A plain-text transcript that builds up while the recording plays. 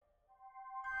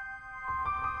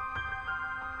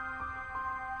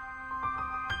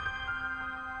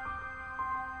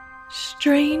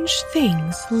Strange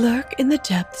things lurk in the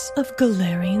depths of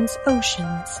Galarian's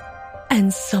oceans,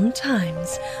 and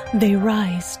sometimes they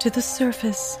rise to the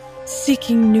surface,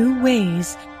 seeking new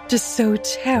ways to sow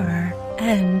terror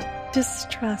and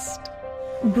distrust.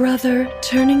 Brother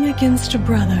turning against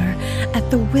brother at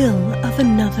the will of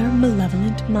another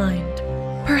malevolent mind.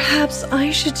 Perhaps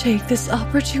I should take this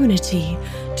opportunity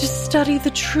to study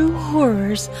the true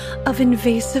horrors of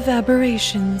invasive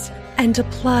aberrations and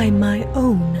apply my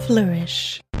own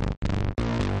flourish.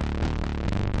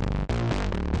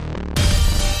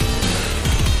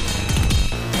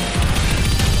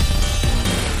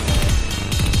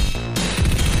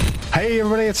 Hey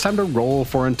everybody, it's time to roll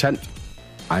for intent.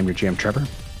 I'm your GM Trevor,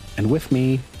 and with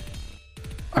me,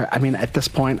 I mean, at this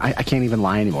point, I can't even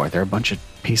lie anymore. They're a bunch of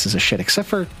pieces of shit, except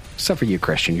for you,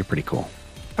 Christian. You're pretty cool.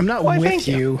 I'm not with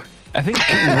you. I think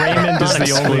Raymond is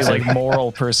the only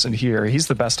moral person here. He's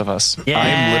the best of us. Yeah. I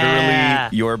am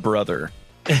literally your brother.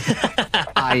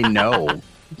 I know.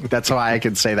 That's why I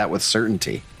can say that with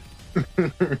certainty.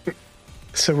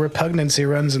 So repugnancy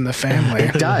runs in the family.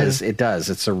 It does. It does.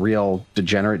 It's a real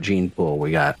degenerate gene pool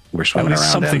we're swimming around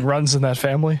something in. runs in that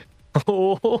family.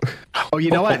 Oh,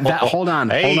 you know what? Hold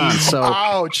on. So,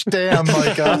 ouch, damn,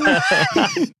 Micah.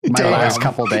 my last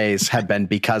couple days have been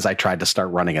because I tried to start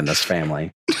running in this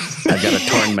family. I've got a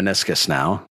torn meniscus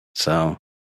now, so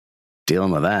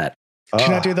dealing with that. Did you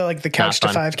not do the couch to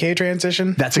 5K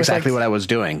transition? That's exactly what I was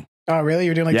doing. Oh, really?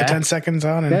 You were doing the 10 seconds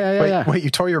on? And Wait, you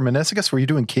tore your meniscus? Were you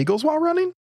doing Kegels while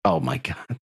running? Oh my God.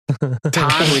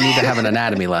 Todd, we need to have an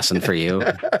anatomy lesson for you.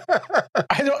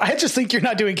 I just think you're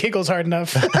not doing Kegels hard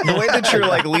enough. The way that you're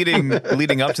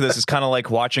leading up to this is kind of like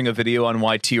watching a video on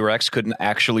why T-Rex couldn't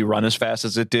actually run as fast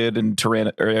as it did in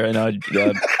Jurassic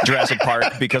Park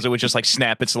because it would just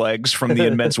snap its legs from the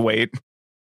immense weight.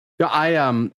 No,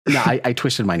 I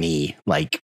twisted my knee a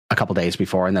couple days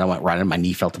before, and then I went running. My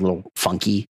knee felt a little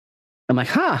funky. I'm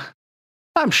like,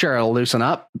 I'm sure it'll loosen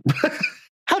up.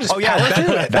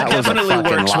 That definitely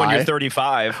works when you're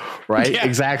 35. Right? Yeah.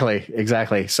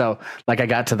 Exactly. So I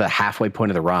got to the halfway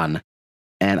point of the run,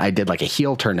 and I did a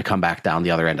heel turn to come back down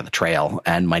the other end of the trail,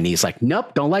 and my knee's like,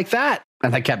 nope, don't like that.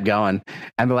 And I kept going.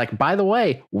 And they're like, by the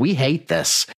way, we hate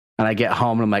this. And I get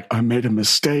home and I'm like, I made a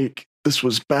mistake. This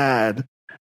was bad.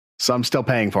 So I'm still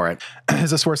paying for it.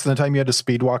 Is this worse than the time you had to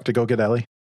speed walk to go get Ellie?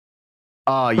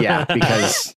 Oh, yeah,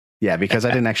 because I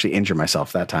didn't actually injure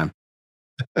myself that time.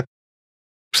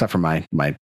 Except for my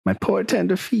poor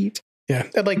tender feet. Yeah.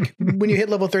 And when you hit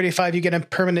level 35, you get a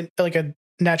permanent, a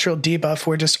natural debuff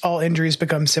where just all injuries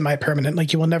become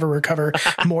semi-permanent. You will never recover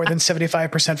more than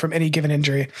 75% from any given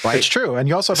injury. Right. It's true. And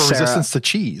you also have a resistance to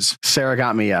cheese. Sarah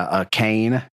got me a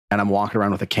cane, and I'm walking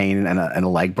around with a cane and a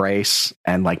leg brace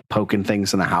and poking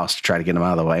things in the house to try to get them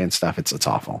out of the way and stuff. It's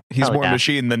awful. He's more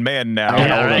machine than man now.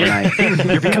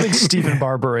 You're becoming Stephen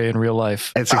Barbary in real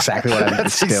life. It's exactly what I'm doing.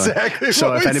 Exactly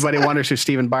so if anybody wonders who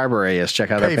Stephen Barbary is, check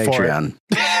out our Patreon.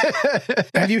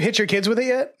 Have you hit your kids with it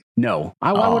yet? No.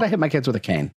 Why would I hit my kids with a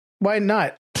cane? Why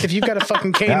not? If you've got a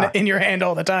fucking cane in your hand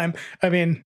all the time. I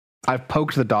mean, I've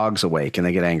poked the dogs awake and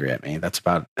they get angry at me. That's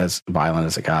about as violent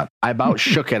as it got. I about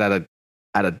shook it at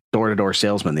a door-to-door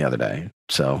salesman the other day.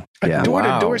 So, yeah. A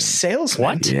door-to-door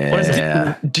salesman? What? Yeah. What is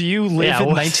it? Do you live in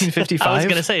 1955? I was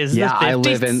going to say, is this the 50s? I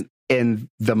live in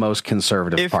the most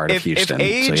conservative part of Houston. If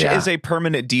age is a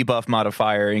permanent debuff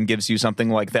modifier and gives you something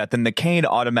like that, then the cane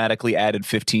automatically added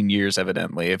 15 years,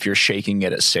 evidently, if you're shaking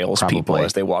it at salespeople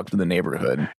as they walk through the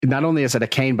neighborhood. Not only is it a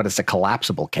cane, but it's a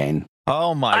collapsible cane.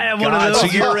 Oh my God. One of those. So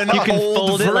you're an you can old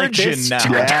fold it like virgin this. now.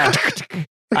 Yeah.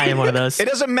 I am one of those. It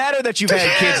doesn't matter that you've had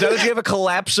kids. Now that you have a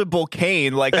collapsible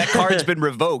cane, that card's been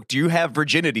revoked. You have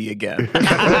virginity again.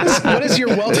 What does your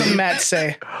welcome mat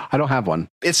say? I don't have one.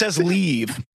 It says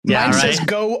leave. Mine says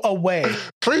go away.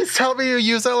 Please tell me you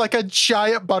use it like a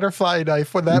giant butterfly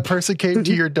knife when that person came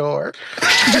to your door.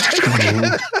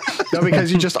 No,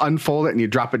 because you just unfold it and you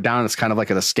drop it down. It's kind of like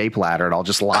an escape ladder. It all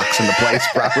just locks into place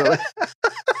properly.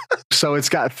 So it's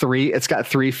got three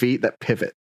feet that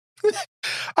pivot.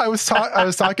 I was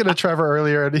talking to Trevor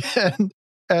earlier,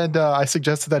 and I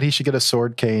suggested that he should get a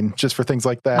sword cane just for things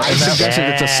like that. I suggested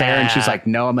it to Sarah, and she's like,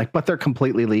 "No." I'm like, "But they're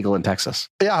completely legal in Texas."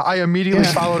 Yeah, I immediately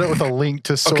followed it with a link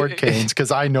to sword canes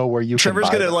because I know where you. Trevor's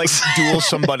can buy gonna those. duel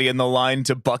somebody in the line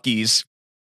to Buc-ee's.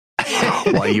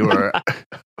 While you were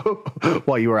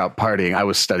out partying, I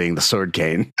was studying the sword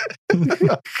cane.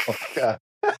 Oh, God.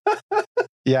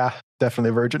 Yeah, definitely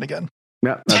a virgin again.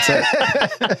 Yep, that's it.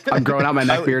 I'm growing out my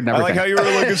neck beard and I everything. like how you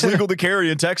were it's legal to carry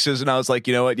in Texas, and I was like,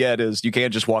 you know what? Yeah, it is. You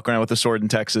can't just walk around with a sword in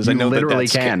Texas. You I know literally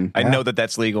that's can. I know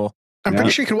that's legal. I'm pretty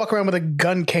sure you can walk around with a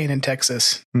gun cane in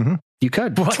Texas. Mm-hmm. You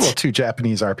could. It's a little too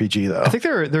Japanese RPG though. I think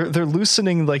they're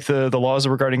loosening like the laws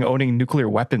regarding owning nuclear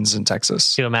weapons in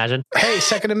Texas. Can you imagine? Hey,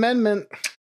 Second Amendment.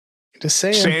 Just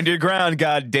saying. Stand your ground,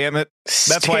 God damn it.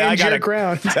 That's why I Stand got your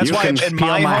ground. That's you why can in peel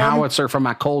my my home, howitzer from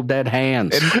my cold dead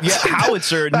hands.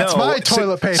 howitzer. That's no, my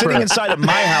toilet paper. Sitting inside of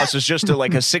my house is just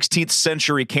like a 16th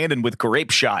century cannon with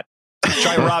grape shot.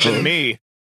 Try robbing me.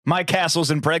 My castle's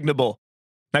impregnable.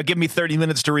 Now give me 30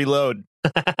 minutes to reload.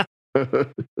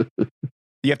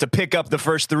 You have to pick up the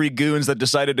first 3 goons that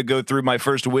decided to go through my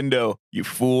first window, you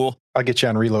fool. I'll get you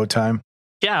on reload time.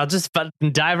 Yeah, I'll just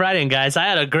dive right in, guys. I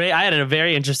had a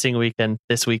very interesting weekend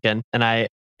this weekend, and it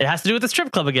has to do with the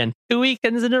strip club again. 2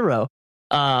 weekends in a row,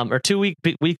 or 2 weeks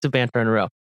of banter in a row.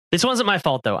 This wasn't my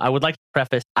fault, though. I would like to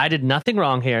preface, I did nothing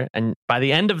wrong here, and by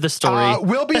the end of the story,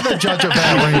 We'll be the judge of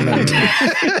that, Raymond.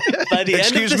 by the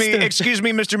Excuse end of the excuse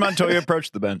me, Mr. Montoya,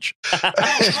 approach the bench.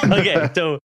 Okay,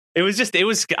 so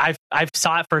I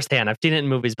saw it firsthand. I've seen it in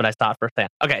movies, but I saw it firsthand.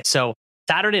 Okay, so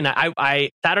Saturday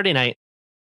night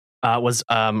was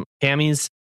Cammy's,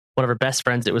 one of her best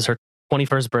friends. It was her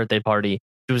 21st birthday party.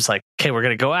 She was like, okay, we're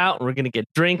gonna go out and we're gonna get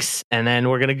drinks and then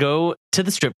we're gonna go to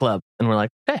the strip club. And we're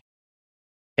like, okay.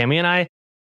 Cammy and I,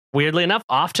 weirdly enough,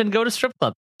 often go to strip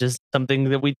clubs. Just something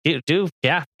that we do.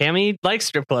 Yeah, Cammy likes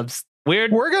strip clubs.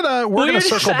 Weird. We're gonna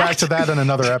circle back to that in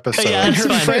another episode. Yeah, And that's her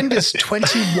fine. friend is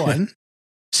 21.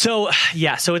 So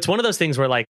it's one of those things where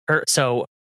like So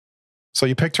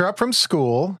you picked her up from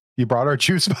school. You brought her a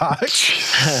juice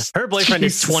box. her boyfriend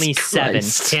is Jesus 27.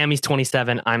 Christ. Tammy's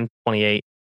 27. I'm 28.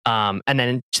 And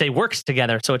then they worked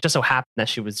together. So it just so happened that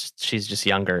she's just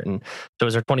younger. And so it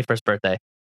was her 21st birthday.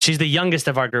 She's the youngest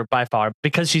of our group by far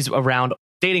because she's around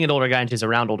dating an older guy and she's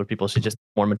around older people. She's just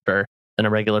more mature than a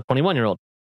regular 21-year-old.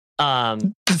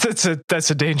 That's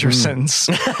a dangerous sentence.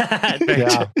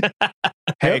 Yeah.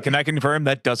 Hey, can I confirm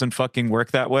that doesn't fucking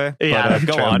work that way? Yeah,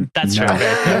 But, go on. That's No. true.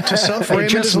 Note to self,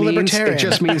 Raymond is a libertarian. It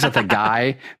just means that the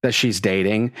guy that she's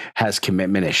dating has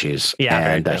commitment issues. Yeah,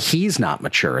 very and true. he's not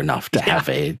mature enough to have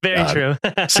a Very true.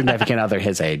 significant other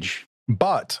his age.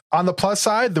 But on the plus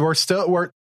side, we're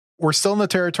still in the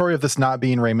territory of this not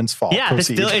being Raymond's fault. Yeah,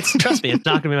 Proceed. trust me, it's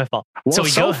not gonna be my fault. Well, so we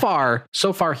so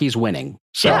go. far he's winning.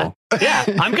 So Yeah,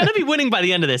 I'm gonna be winning by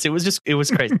the end of this. It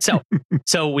was crazy.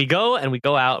 So we go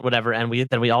out, whatever, and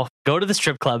we all go to the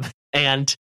strip club.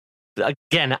 And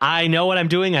again, I know what I'm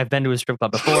doing. I've been to a strip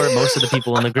club before. Most of the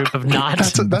people in the group have not.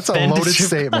 That's a been to loaded strip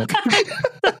statement.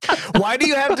 Why do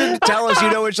you have to tell us?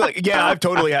 It's like, yeah, I've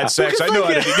totally had sex. I know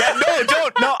how to do. Yeah, no,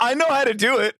 don't. No, I know how to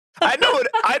do it. I know what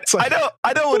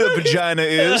I know what a vagina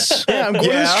is. Yeah, I'm going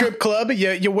to the strip club.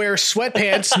 You wear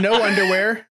sweatpants, no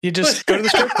underwear. You just go to the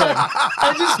strip club.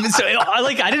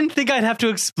 I didn't think I'd have to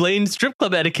explain strip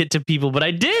club etiquette to people, but I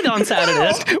did on Saturday.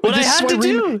 That's what I had to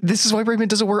do. This is why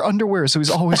Raymond doesn't wear underwear, so he's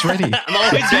always ready. I'm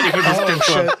always ready for the strip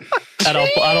club at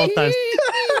all times.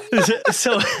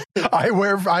 So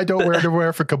I don't wear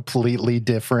underwear for completely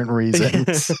different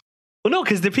reasons. well, no,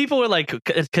 because the people were like,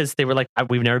 because they were like,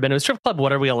 we've never been to a strip club.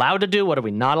 What are we allowed to do? What are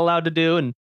we not allowed to do?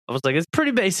 And I was like, it's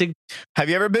pretty basic. Have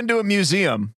you ever been to a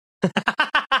museum?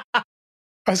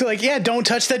 I was like, yeah, don't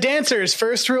touch the dancers.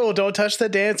 First rule, don't touch the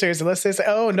dancers unless they say,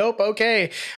 oh, nope, okay.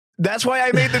 That's why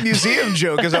I made the museum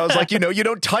joke, because I was like, you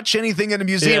don't touch anything in a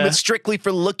museum. Yeah. It's strictly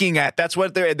for looking at. That's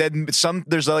what they're. Then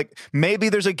there's like maybe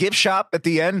there's a gift shop at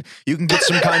the end. You can get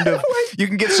some kind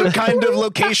of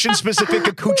location specific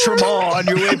accoutrement on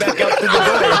your way back out to the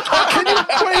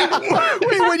door.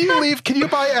 Wait, when you leave, can you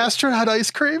buy astronaut ice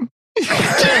cream?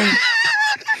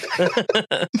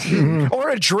 Or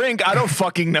a drink. I don't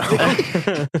fucking know.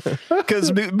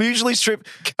 Because usually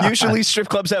strip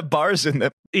clubs have bars in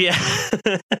them. Yeah.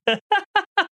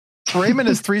 Raymond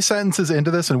is 3 sentences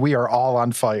into this, and we are all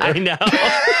on fire. I know.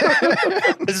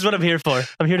 This is what I'm here for.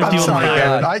 I'm here to I'm fuel the sorry, fire.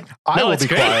 Aaron. I will it's be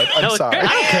great. quiet. I'm It's sorry. great.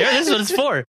 I don't care. This is what it's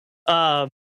for.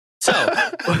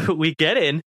 So we get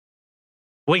in,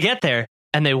 we get there,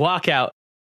 and they walk out.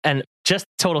 And just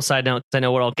total side note, because I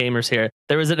know we're all gamers here.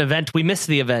 There was an event. We missed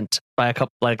the event by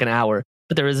an hour,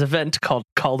 but there was an event called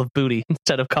Call of Booty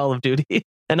instead of Call of Duty.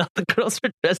 And all the girls were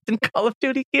dressed in Call of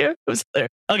Duty gear. It was there.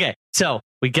 Okay, so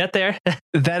we get there.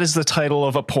 That is the title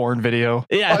of a porn video.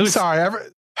 Yeah, I'm sorry.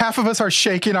 Half of us are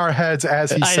shaking our heads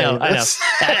as he's saying this.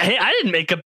 I didn't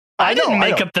make up. I didn't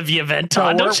make up the event.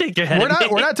 Todd. Don't shake your head.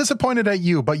 We're not disappointed at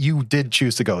you, but you did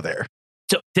choose to go there.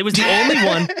 So it was the only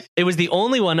one. It was the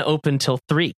only one open till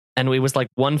 3, and it was like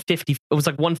 1:50. It was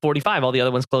like 1:45. All the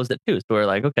other ones closed at 2. So we're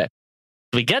like, okay.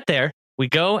 We get there. We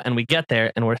go and we get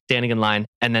there, and we're standing in line.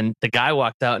 And then the guy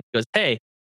walked out and goes, "Hey,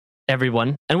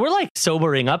 everyone!" And we're like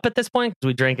sobering up at this point because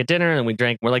we drank at dinner and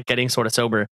we're like getting sort of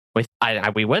sober.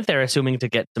 We went there assuming to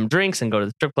get some drinks and go to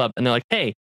the strip club, and they're like,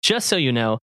 "Hey, just so you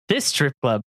know, this strip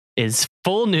club is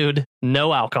full nude,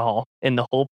 no alcohol in the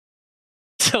whole.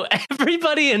 So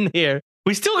everybody in here,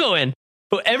 we still go in,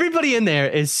 but everybody in there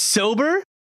is sober,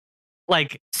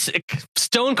 like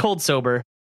stone cold sober.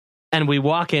 And we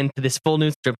walk into this full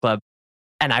nude strip club,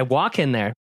 and I walk in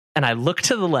there and I look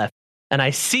to the left and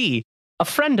I see a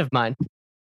friend of mine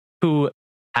who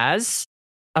has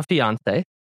a fiance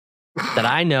that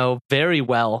I know very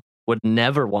well would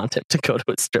never want him to go to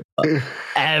a strip club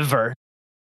ever.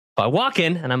 So I walk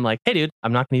in and I'm like, hey, dude,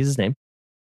 I'm not going to use his name.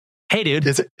 Hey, dude.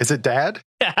 Is it Dad?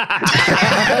 My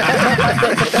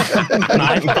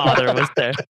father was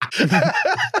there.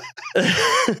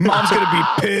 Mom's going to be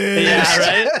pissed. Yeah,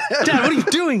 right? Dad, what are you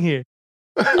doing here?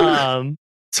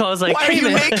 So I was like, why hey, are you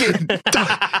man. naked?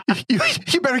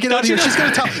 You better get out of here. She's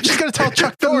gonna tell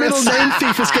Chuck The Norris. middle name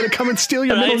thief is going to come and steal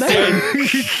your Right, middle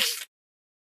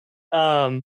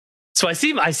name. So I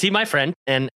see my friend,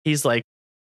 and he's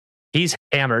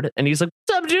hammered, and he's like,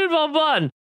 what's up, dude? Blah, blah, blah.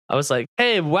 I was like,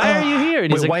 hey, why are you here?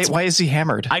 And he's Wait, why is he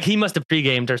hammered? he must have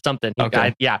pre-gamed or something.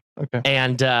 Okay. Yeah. Okay.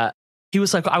 And he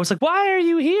was like, I was like, why are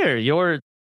you here? Your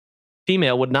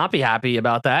female would not be happy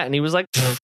about that. And he was like,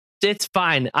 it's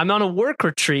fine. I'm on a work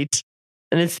retreat,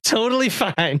 and it's totally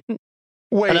fine.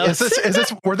 Wait, Hello? is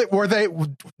this were they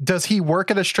does he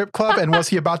work at a strip club and was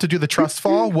he about to do the trust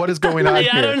fall? What is going on I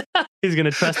here? don't know. He's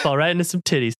gonna trust fall right into some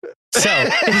titties.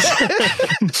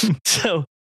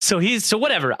 So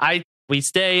whatever. We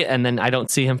stay, and then I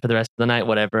don't see him for the rest of the night,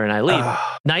 whatever, and I leave.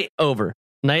 Night over.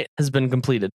 Night has been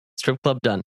completed. Strip club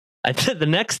done. The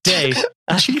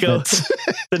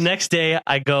next day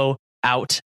I go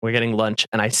out. We're getting lunch,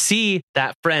 and I see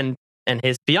that friend and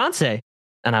his fiance,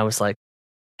 and I was like,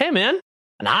 hey, man.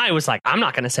 And I was like, I'm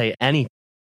not going to say anything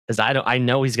because I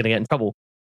know he's going to get in trouble.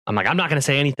 I'm like, I'm not going to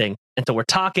say anything. And so we're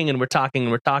talking and we're talking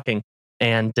and we're talking.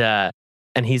 And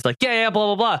he's like, yeah, blah,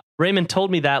 blah, blah. Raymond told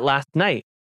me that last night.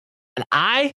 And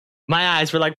my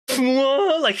eyes were like,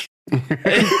 like,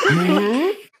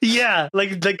 yeah,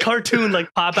 like the cartoon, like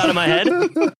pop out of my head.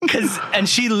 And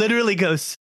she literally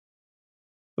goes,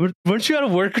 weren't you at a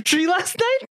work retreat last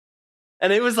night?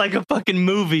 And it was like a fucking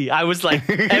movie. I was like,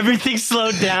 everything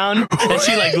slowed down. And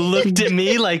she like looked at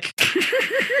me like.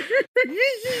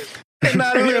 And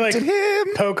I looked like at him.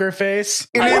 poker face.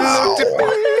 And I looked at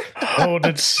me. Hold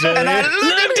it steady. And I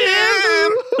looked at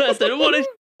him. I said,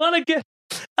 want to get.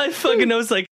 I fucking was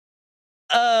like,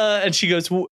 and she goes,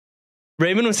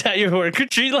 Raymond was at your work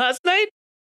retreat last night?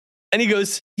 And he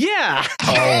goes, yeah. Oh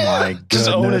my goodness. Just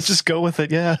own it. Just go with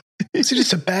it. Yeah. Is he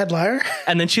just a bad liar?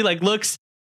 And then she like looks,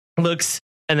 and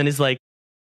then is like,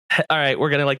 all right, we're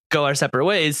going to like go our separate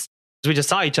ways. We just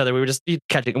saw each other. We were just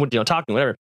catching, talking,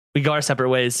 whatever. We go our separate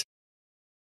ways.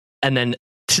 And then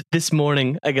this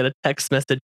morning, I get a text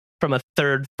message from a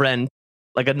third friend,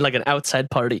 like an outside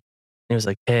party. And he was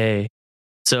like, hey,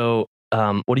 so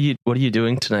what are you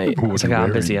doing tonight? I was like,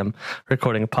 I'm busy. I'm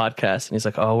recording a podcast. And he's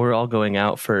like, oh, we're all going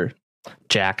out for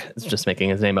Jack. It's just making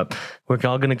his name up. We're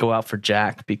all going to go out for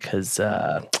Jack because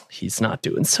he's not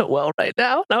doing so well right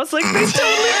now. And I was like, they totally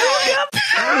broke up.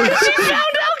 She found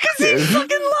out because he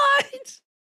fucking lied.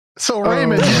 So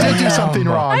Raymond, you did do something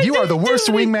wrong. You are the worst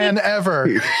wingman ever.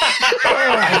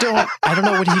 I don't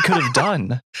know what he could have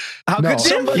done. How could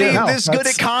somebody this good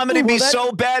at comedy be that-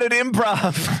 so bad at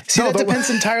improv? See, that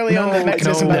depends entirely on the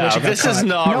mechanism by which it got this is caught.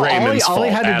 not Raymond's all he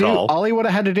fault had to at do, all. he would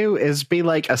have had to do is be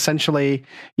like, essentially,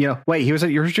 wait, he was at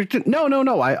your restricted. No.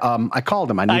 I called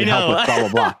him. I need help with blah blah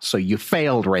blah. So you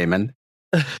failed, Raymond.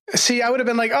 See, I would have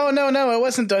been like, oh no, it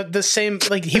wasn't the same.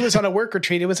 Like he was on a work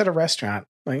retreat. It was at a restaurant.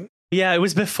 Like, yeah, it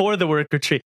was before the work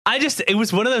retreat. It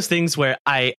was one of those things where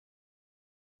it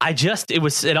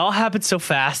all happened so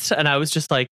fast, and I was just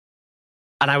like,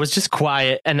 and I was just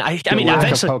quiet, and I mean, Lack of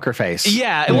eventually, poker face.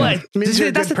 yeah, well, it means you're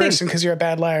a that's good the person because you're a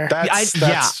bad liar.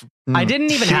 I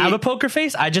didn't even have a poker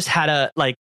face. I just had a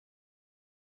like.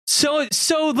 So let's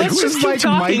just keep like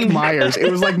talking. Mike Myers. It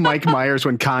was like Mike Myers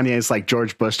when Kanye's like,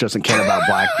 George Bush doesn't care about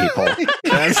black people.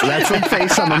 That's the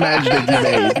face I'm imagining you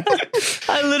made.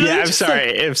 I literally Yeah, I'm just, sorry.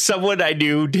 If someone I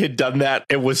knew had done that,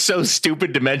 it was so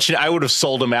stupid to mention, I would have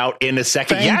sold him out in a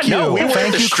second. Thank you. We were at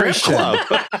Thank the you, strip Christian. club.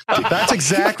 That's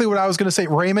exactly what I was going to say.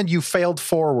 Raymond, you failed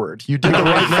forward. You did the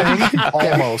right thing.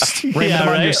 Almost. Raymond, Yeah, I'm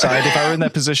on your right? side. If I were in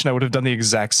that position, I would have done the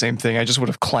exact same thing. I just would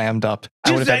have clammed up.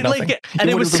 I would have had nothing. and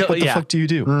You it would was have been, so, what the yeah. fuck do you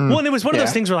do? Well, and it was one of those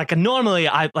Yeah. things where like normally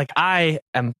I'm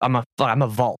a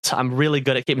vault. I'm really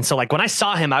good at keeping. So like when I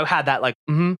saw him, I had that like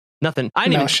nothing. I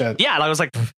didn't No even. shit. Yeah, I was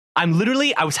like, I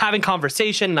was having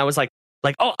conversation, and I was like,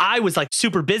 oh, I was like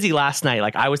super busy last night.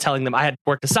 Like I was telling them I had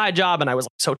worked a side job, and I was like,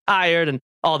 so tired, and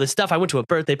all this stuff. I went to a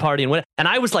birthday party and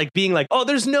I was like being like, oh,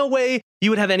 there's no way you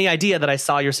would have any idea that I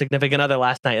saw your significant other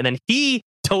last night. And then he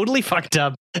totally fucked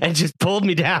up and just pulled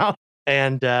me down.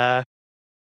 And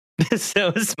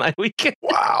so was my weekend.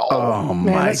 Wow. Oh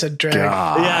man, my that's a drag.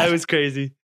 God. Yeah, it was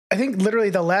crazy. I think literally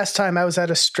the last time I was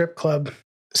at a strip club,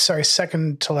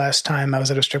 second to last time I was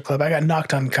at a strip club, I got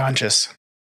knocked unconscious.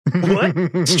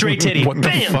 What? Straight titty. What the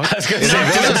Bam! fuck? I was gonna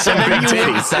say, those are some big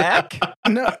titties. Zach?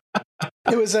 No,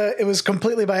 it was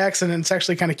completely by accident. It's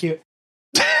actually kind of cute.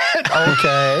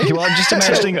 Okay. Well, I'm just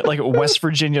imagining like West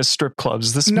Virginia strip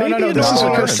clubs. This No. an This is when I was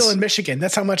occurrence. still in Michigan.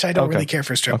 That's how much I don't Okay. really care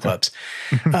for strip Okay. clubs.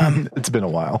 It's been a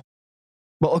while.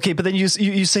 Well, okay, but then you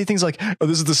say things like, "Oh,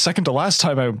 this is the second to last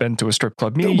time I've been to a strip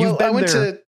club." Meaning you've been I went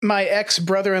there. to my ex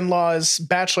brother-in-law's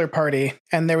bachelor party,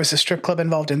 and there was a strip club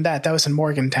involved in that. That was in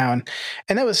Morgantown,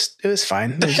 and it was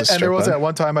fine. It was a strip And there was club. that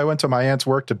one time I went to my aunt's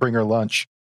work to bring her lunch.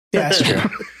 Yeah, that's true.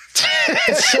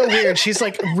 It's so weird. She's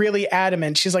like really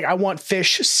adamant. She's like, I want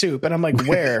fish soup. And I'm like,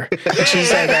 where? And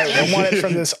she's like, I want it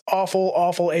from this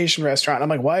awful Asian restaurant. I'm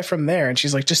like, why from there? And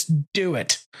she's like, just do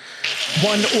it.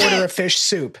 One order of fish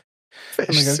soup. I'm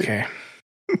like, okay.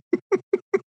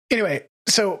 Anyway,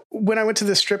 so when I went to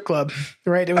the strip club,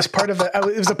 right, it was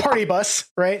it was a party bus,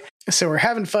 right? So we're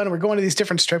having fun. We're going to these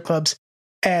different strip clubs,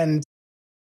 and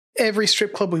every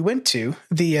strip club we went to,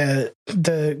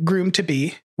 the groom to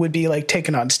be would be like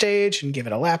taken on stage and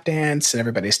given a lap dance, and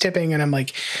everybody's tipping. And I'm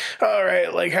like, all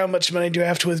right, like how much money do I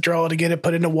have to withdraw to get it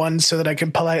put into one so that I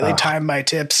can politely time my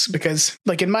tips? Because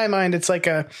like in my mind, it's like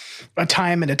a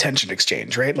time and attention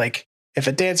exchange, right? Like if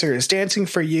a dancer is dancing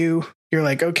for you, you're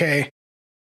like, okay,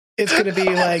 it's going to be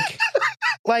like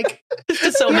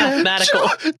It's so mathematical.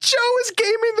 Joe is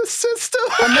gaming the system.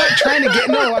 I'm not trying to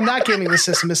I'm not gaming the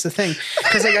system is the thing.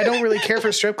 Cause like, I don't really care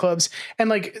for strip clubs. And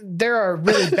like, there are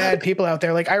really bad people out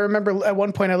there. Like I remember at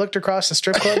one point I looked across the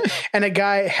strip club and a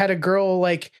guy had a girl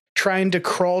like trying to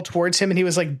crawl towards him and he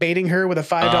was like baiting her with a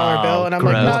 $5 bill. And I'm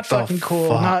like, not fucking cool.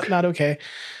 Not okay.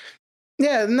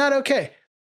 Yeah. Not okay.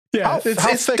 Yeah. How thick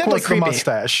definitely was the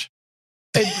mustache?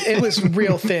 It was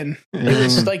real thin. It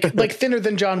was like thinner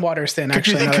than John Waters thin,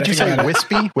 actually. Could you say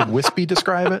wispy? Would wispy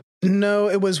describe it? No,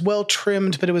 it was well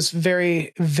trimmed, but it was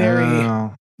very, very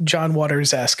John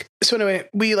Waters-esque. So anyway,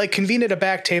 we like convened at a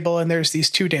back table and there's these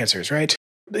two dancers, right?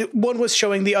 One was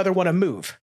showing the other one a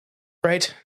move,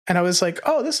 right? And I was like,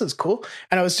 oh, this is cool.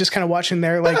 And I was just kind of watching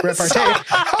their like repartee.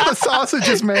 How the sausage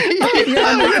is made.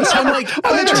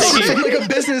 I'm interested from like a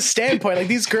business standpoint. Like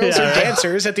these girls are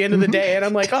dancers at the end of the day. And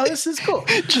I'm like, oh, this is cool.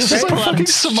 Just like fucking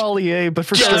sommelier, but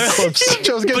for strip clubs.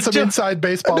 Joe's getting some inside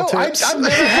baseball tips. I've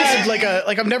never had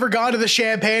I've never gone to the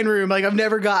champagne room. Like I've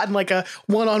never gotten like a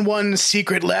one-on-one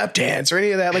secret lap dance or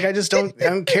any of that. Like I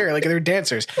don't care. Like they're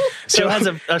dancers. Joe has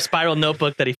a spiral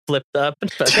notebook that he flipped up.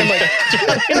 I'm like,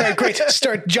 all right, great.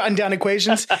 Start jotting down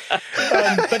equations.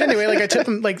 But anyway, like I took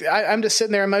them, like I'm just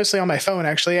sitting there. I'm mostly on my phone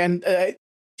actually. And,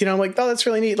 I'm like, oh, that's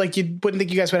really neat. Like you wouldn't think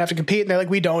you guys would have to compete. And they're like,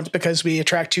 we don't, because we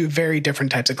attract two very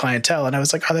different types of clientele. And I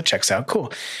was like, oh, that checks out.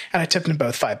 Cool. And I tipped them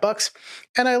both $5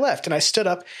 and I left and I stood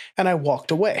up and I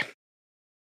walked away.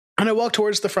 And I walked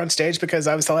towards the front stage because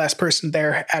I was the last person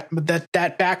there at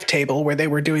that back table where they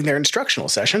were doing their instructional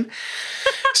session.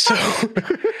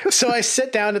 So I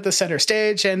sit down at the center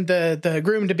stage and the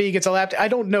groom to be gets a lap. I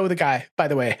don't know the guy, by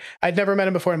the way. I'd never met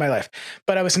him before in my life,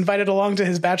 but I was invited along to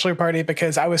his bachelor party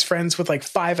because I was friends with like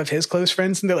 5 of his close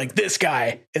friends. And they're like, this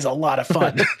guy is a lot of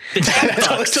fun. That's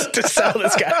all it took to sell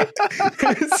this guy.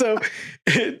 So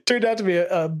it turned out to be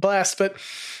a blast, but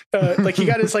like he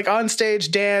got his like on stage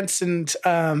dance and,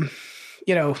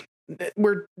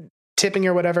 we're tipping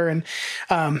or whatever. And,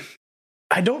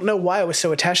 I don't know why I was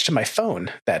so attached to my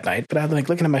phone that night, but I'm like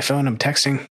looking at my phone, I'm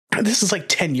texting. This is like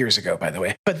 10 years ago, by the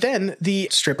way. But then the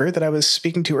stripper that I was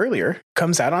speaking to earlier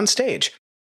comes out on stage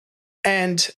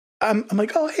and I'm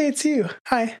like, oh, hey, it's you.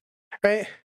 Hi. Right.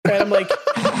 And I'm like,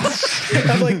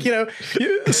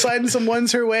 sliding some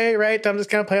ones her way. Right. I'm just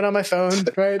kind of playing on my phone.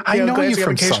 Right. I know you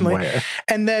from somewhere.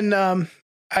 And then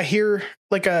I hear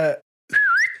like a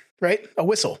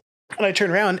whistle. And I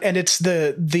turn around and it's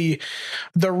the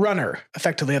runner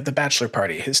effectively of the bachelor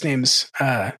party. His name's,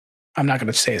 I'm not going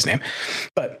to say his name,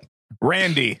 but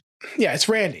Randy. Yeah, it's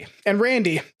Randy. And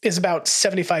Randy is about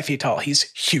 75 feet tall.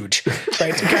 He's huge,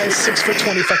 right? The guy's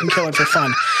 6'20", fucking killing for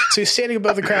fun. So he's standing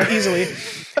above the crowd easily.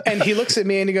 And he looks at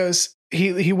me and he goes,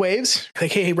 he waves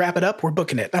like, hey, wrap it up. We're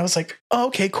booking it. And I was like, oh,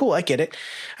 okay, cool. I get it.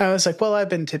 And I was like, well, I've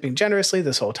been tipping generously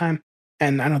this whole time.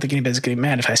 And I don't think anybody's getting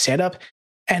mad if I stand up.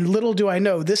 And little do I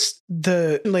know,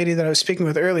 the lady that I was speaking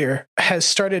with earlier has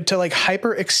started to like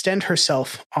hyper extend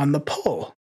herself on the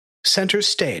pole. center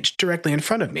stage directly in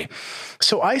front of me.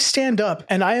 So I stand up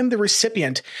and I am the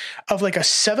recipient of like a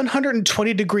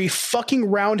 720-degree fucking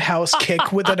roundhouse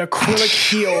kick with an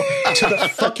acrylic heel to the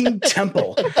fucking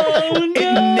temple.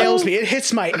 It nails me. It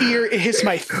hits my ear. It hits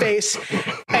my face.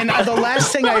 And the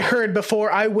last thing I heard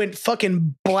before I went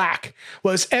fucking black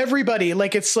was everybody,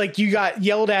 like it's like you got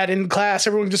yelled at in class.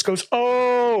 Everyone just goes,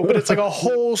 oh, but it's like a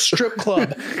whole strip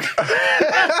club.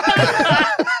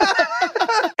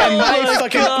 And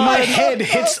my head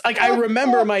hits, like I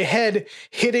remember my head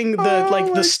hitting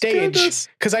the stage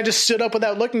because I just stood up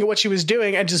without looking at what she was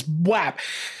doing and just whap.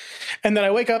 And then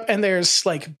I wake up and there's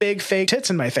like big fake tits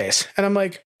in my face. And I'm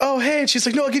like, oh, hey. And she's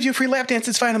like, no, I'll give you a free lap dance.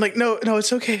 It's fine. I'm like, no,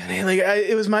 it's okay, honey. Like,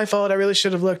 it was my fault. I really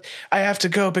should have looked. I have to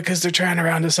go because they're trying to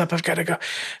round us up. I've got to go.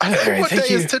 All right, what day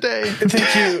is today?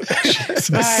 Thank you.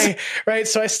 Bye. Right.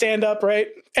 So I stand up, right.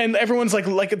 And everyone's like,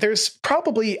 there's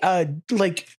probably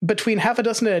like between half a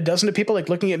dozen and a dozen of people like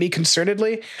looking at me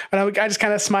concernedly. And I just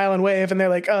kind of smile and wave. And they're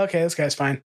like, oh, okay, this guy's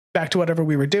fine. Back to whatever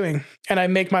we were doing. And I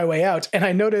make my way out. And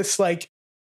I notice like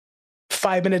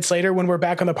 5 minutes later when we're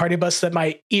back on the party bus that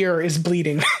my ear is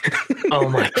bleeding. Oh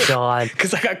my God.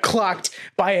 Because I got clocked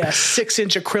by a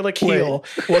 6-inch acrylic heel.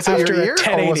 Was it after your ear a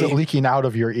 1080. or was it leaking out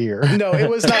of your ear? No, it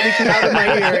was not leaking out of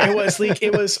my ear.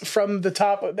 It was from the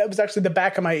top. That was actually the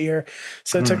back of my ear.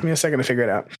 So it took me a second to figure it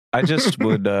out. I just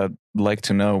would like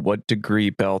to know what degree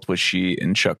belt was she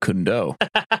in Chuck Kundo?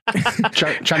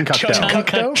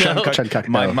 Chunkukdo?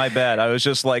 My bad. I was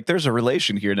just like, there's a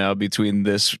relation here now between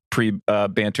this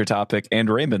banter topic and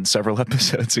Raymond several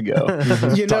episodes ago.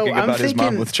 You know, talking about his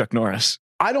mom with Chuck Norris.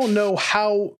 I don't know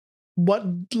what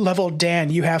level Dan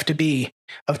you have to be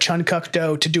of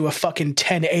Chunkukdo to do a fucking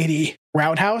 1080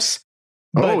 roundhouse.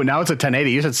 Oh, now it's a 1080.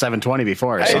 You said 720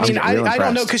 before. So I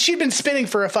don't know, because she'd been spinning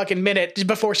for a fucking minute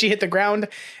before she hit the ground.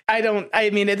 I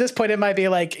mean, at this point, it might be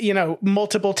like, you know,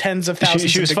 multiple tens of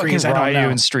thousands she was of degrees. Fucking I don't Ryu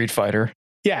know. in Street Fighter.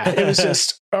 Yeah, it was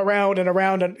just around and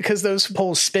around because those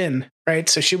poles spin, right?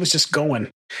 So she was just going.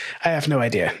 I have no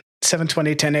idea. 720,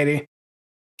 1080.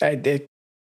 It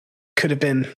could have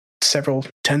been several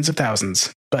tens of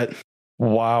thousands, but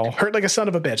wow, hurt like a son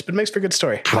of a bitch, but it makes for a good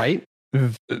story. Right?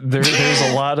 There's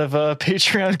a lot of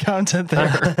Patreon content there.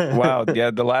 Wow.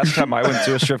 Yeah. The last time I went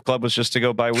to a strip club was just to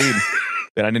go buy weed.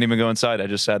 And I didn't even go inside. I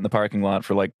just sat in the parking lot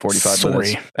for like 45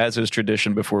 minutes, as is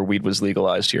tradition before weed was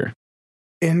legalized here.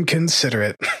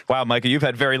 Inconsiderate. Wow, Micah, you've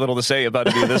had very little to say about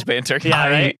any of this banter. Yeah,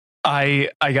 right? I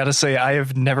gotta say, I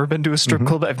have never been to a strip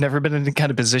club. I've never been in the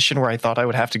kind of position where I thought I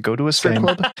would have to go to a strip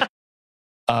club.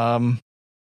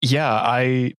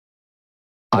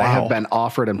 I have been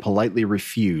offered and politely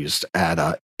refused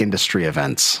at industry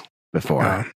events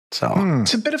before. So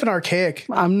it's a bit of an archaic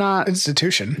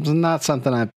institution. It's not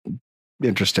something I'm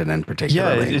interested in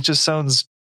particularly. Yeah, it just sounds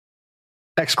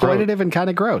exploitative and kind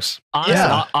of gross.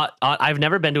 Honestly, I've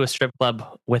never been to a strip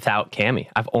club without Cammy.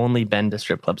 I've only been to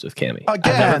strip clubs with Cammy.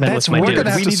 Again, we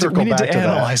need to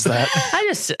analyze that. I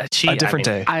just a different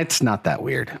day. It's not that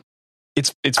weird.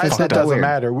 It's that doesn't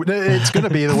matter. It's going to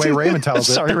be the way Raymond tells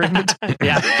it. Sorry, Raymond.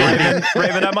 Yeah,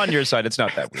 Raymond, I'm on your side. It's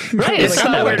not that weird. Right, it's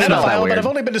not that weird. But I've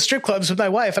only been to strip clubs with my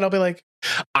wife, and I'll be like,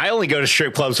 I only go to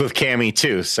strip clubs with Cammy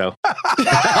too. So you want to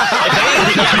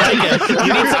go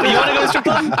to a strip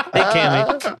club? Hey,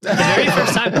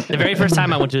 Cammy. The very first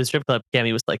time I went to the strip club,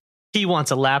 Cammy was like, he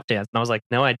wants a lap dance, and I was like,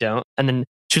 no, I don't. And then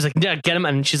she was like, yeah, get him,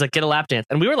 and she's like, get a lap dance,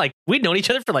 and we were like, we'd known each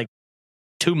other for like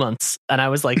 2 months, and I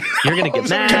was like, you're gonna get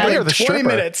mad. 20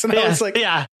 minutes, and I was like,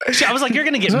 I was like, you're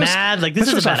gonna get mad. Like,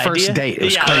 this is a bad first idea. date. It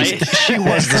was crazy. Right? She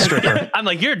was the stripper. I'm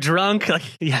like, you're drunk. Like,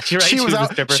 yeah, you're right. She was the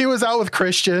out. stripper. She was out with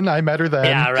Christian. I met her then.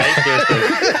 Yeah,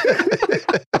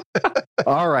 right.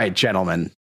 All right,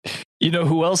 gentlemen. You know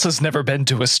who else has never been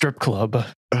to a strip club?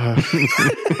 The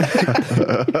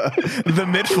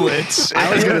Midflits.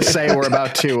 I was going to say we're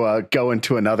about to go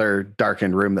into another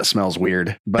darkened room that smells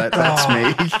weird, but that's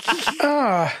me.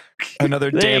 Another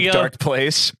damp, dark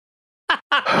place.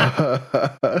 Hey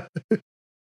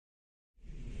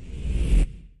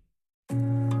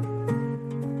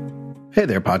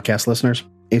there, podcast listeners.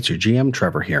 It's your GM,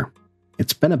 Trevor, here.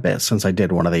 It's been a bit since I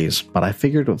did one of these, but I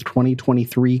figured with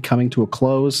 2023 coming to a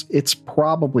close, it's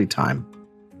probably time.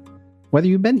 Whether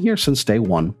you've been here since day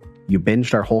one, you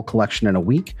binged our whole collection in a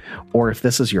week, or if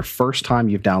this is your first time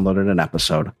you've downloaded an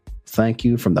episode, thank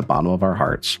you from the bottom of our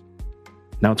hearts.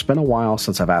 Now, it's been a while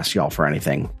since I've asked y'all for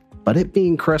anything, but it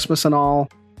being Christmas and all,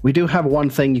 we do have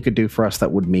one thing you could do for us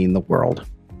that would mean the world.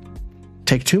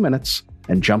 Take 2 minutes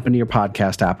and jump into your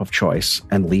podcast app of choice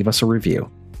and leave us a review.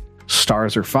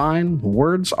 Stars are fine,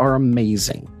 words are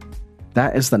amazing.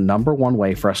 That is the number one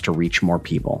way for us to reach more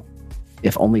people.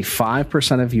 If only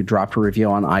 5% of you dropped a review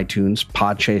on iTunes,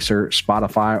 Podchaser,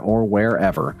 Spotify, or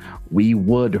wherever, we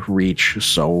would reach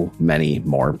so many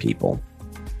more people.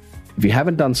 If you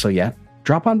haven't done so yet,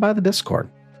 drop on by the Discord,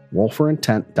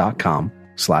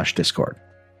 wolferintent.com/Discord.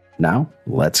 Now,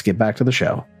 let's get back to the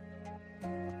show.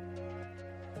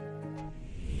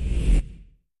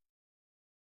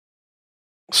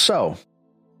 So,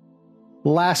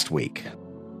 last week,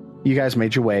 you guys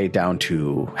made your way down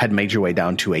to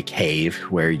a cave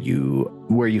where you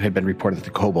had been reported that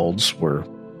the kobolds were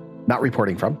not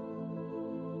reporting from.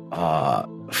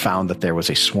 Found that there was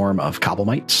a swarm of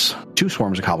Cobblemeites. 2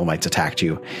 swarms of Cobblemeites attacked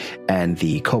you, and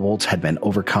the kobolds had been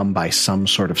overcome by some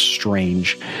sort of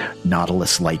strange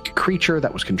Nautilus-like creature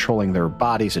that was controlling their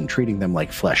bodies and treating them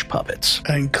like flesh puppets.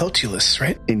 Incultulus,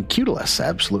 right? Incultulus,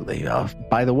 absolutely.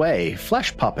 By the way,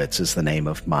 Flesh Puppets is the name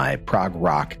of my prog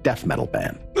rock death metal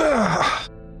band.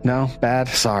 No, bad.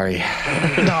 Sorry.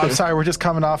 No, I'm sorry. We're just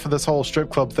coming off of this whole strip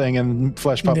club thing, and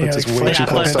Flesh Puppets is way too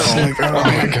close to home. Oh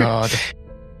my god.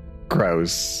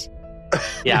 Gross.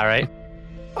 Yeah, right?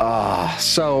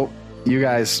 So you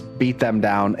guys beat them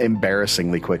down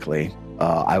embarrassingly quickly.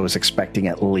 I was expecting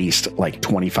at least like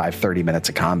 25, 30 minutes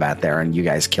of combat there, and you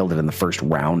guys killed it in the first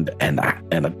round and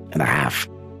a half.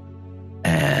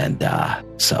 And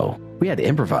so we had to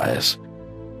improvise.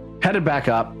 Headed back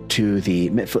up to the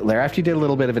Mitflit lair. After you did a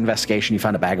little bit of investigation, you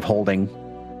found a bag of holding.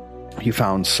 You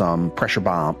found a pressure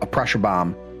bomb.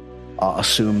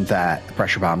 Assumed that the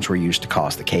pressure bombs were used to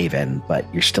cause the cave-in, but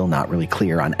you're still not really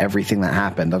clear on everything that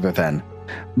happened other than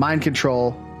mind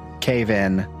control,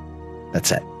 cave-in.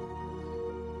 That's it.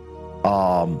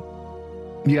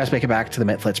 You guys make it back to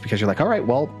the Mitflits because you're like, all right,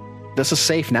 well, this is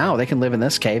safe now. They can live in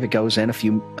this cave. It goes in a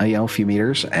few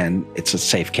meters, and it's a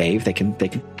safe cave. They can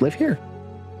live here.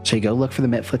 So you go look for the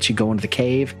Mitflits. You go into the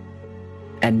cave,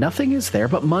 and nothing is there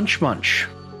but Munch,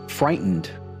 frightened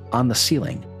on the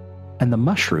ceiling. And the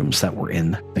mushrooms that were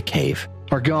in the cave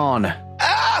are gone.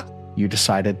 You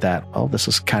decided that, oh, this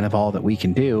is kind of all that we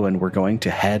can do, and we're going to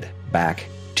head back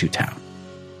to town.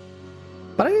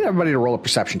 But I need everybody to roll a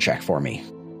perception check for me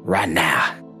right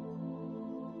now.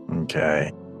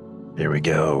 Okay. Here we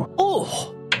go.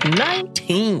 Oh,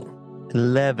 19.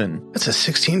 11. That's a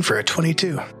 16 for a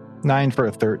 22. 9 for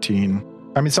a 13.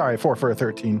 4 for a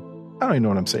 13. I don't even know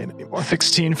what I'm saying anymore.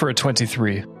 16 for a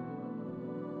 23.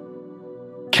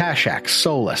 Kashak,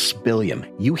 Solus, Billiam,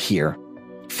 you hear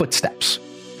footsteps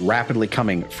rapidly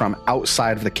coming from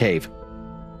outside of the cave.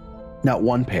 Not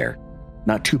 1 pair,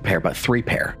 not 2 pair, but 3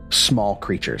 pair, small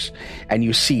creatures. And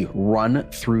you see run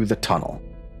through the tunnel.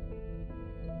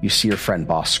 You see your friend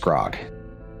Boss Scrog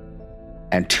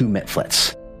and 2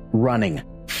 Mitflits running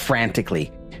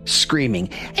frantically, screaming,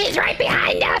 "He's right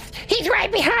behind us! He's right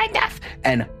behind us!"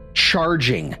 And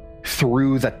charging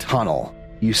through the tunnel,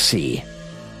 you see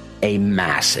a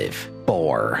massive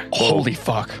boar. Holy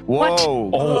fuck.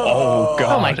 Whoa. Oh,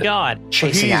 God. Oh my god.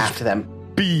 Chasing He's after them.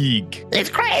 Big.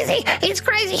 It's crazy. It's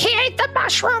crazy. He ate the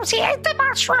mushrooms. He ate the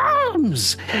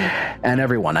mushrooms. And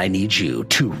everyone, I need you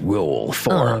to roll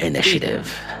for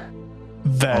initiative.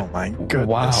 That, Oh my goodness.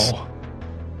 wow.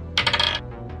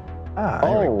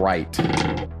 All right.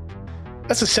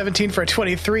 That's a 17 for a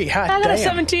 23. Hot I got a damn.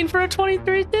 17 for a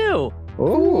 23 too.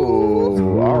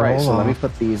 Ooh. All right. So let me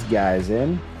put these guys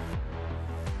in.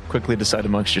 Quickly decide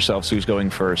amongst yourselves who's going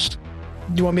first.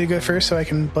 Do you want me to go first so I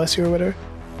can bless you or whatever?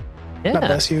 Yeah. Not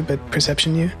bless you, but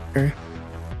perception you? Or,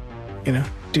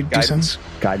 do Guidance. something?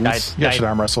 Guidance. You guys should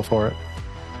arm wrestle for it.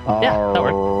 Yeah, that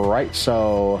All right.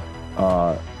 So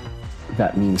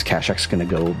that means Kashak's going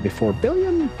to go before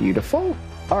Billiam. Beautiful.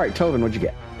 All right, Tovin, what'd you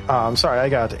get? I'm sorry, I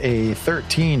got a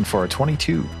 13 for a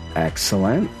 22.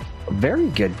 Excellent. Very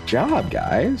good job,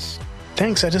 guys.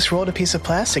 Thanks, I just rolled a piece of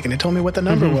plastic and it told me what the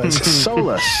number was.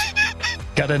 Solus.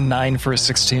 Got a 9 for a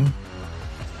 16.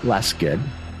 Less good.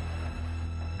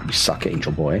 You suck,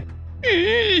 Angel Boy.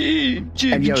 And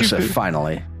Yosef,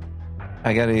 finally.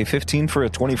 I got a 15 for a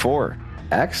 24.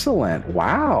 Excellent.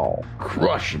 Wow.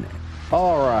 Crushing it.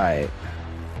 All right.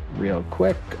 Real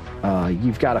quick.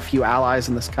 You've got a few allies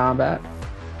in this combat.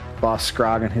 Boss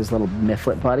Scrog and his little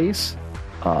Mitflit buddies.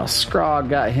 Scrog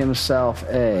got himself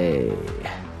a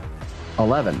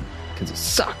 11 because it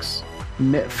sucks.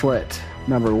 Mitflit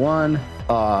number 1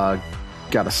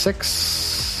 got a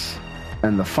 6.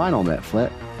 And the final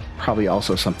Mitflit, probably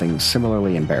also something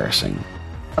similarly embarrassing.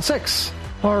 A 6.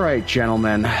 All right,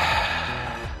 gentlemen.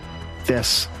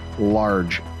 This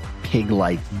large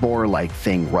pig-like, boar-like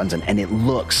thing runs in, and it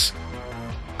looks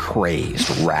crazed,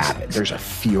 rabid. There's a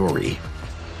fury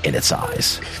in its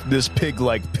eyes. This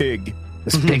pig-like pig.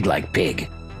 This pig-like pig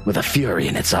with a fury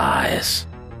in its eyes.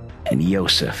 And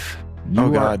Yosef,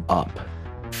 you are up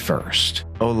first.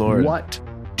 Oh Lord. What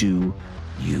do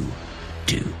you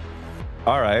do?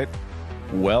 All right.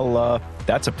 Well,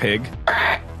 that's a pig.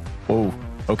 Whoa.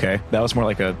 Okay, that was more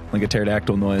like a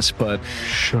pterodactyl noise, but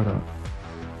Shut up.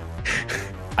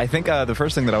 I think the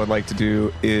first thing that I would like to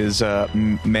do is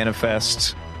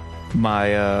manifest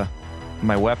my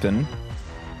my weapon.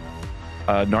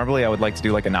 Normally, I would like to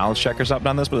do like a knowledge check or something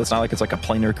on this, but it's not like it's like a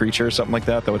planar creature or something like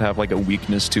that that would have like a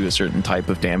weakness to a certain type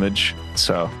of damage.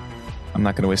 So I'm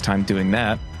not going to waste time doing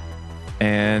that.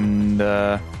 And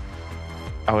I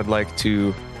would like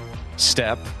to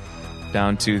step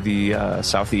down to the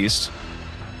southeast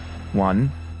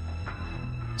one,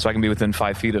 so I can be within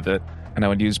 5 feet of it. And I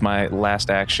would use my last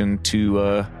action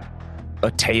to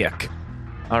attack.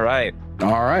 All right.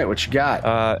 All right, what you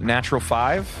got? Natural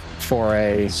 5 For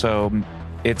a... So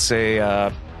it's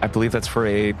a, I believe that's for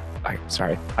a,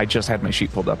 sorry, I just had my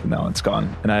sheet pulled up and now it's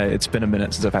gone. And it's been a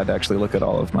minute since I've had to actually look at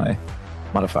all of my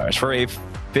modifiers. For a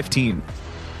 15.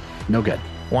 No good.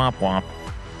 Womp womp.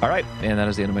 All right, and that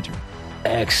is the end of my turn.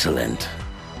 Excellent.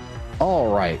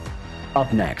 All right,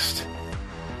 up next,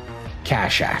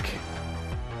 Kashak.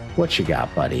 What you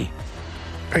got, buddy?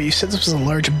 Oh, you said this was a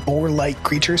large boar-like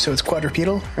creature, so it's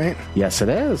quadrupedal, right? Yes, it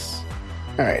is.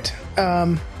 All right.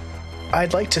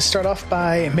 I'd like to start off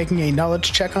by making a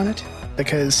knowledge check on it,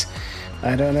 because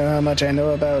I don't know how much I know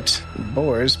about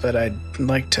boars, but I'd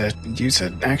like to use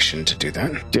an action to do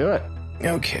that. Do it.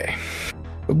 Okay.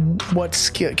 What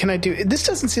skill can I do? This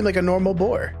doesn't seem like a normal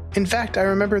boar. In fact, I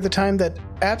remember the time that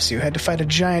Apsu had to fight a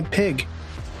giant pig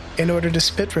in order to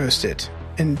spit roast it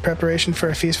in preparation for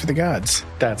a feast for the gods.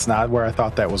 That's not where I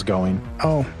thought that was going.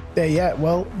 Oh, yeah,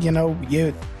 well,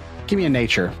 you... Give me a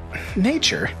nature.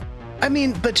 Nature? I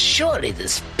mean, but surely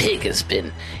this pig has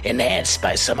been enhanced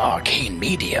by some arcane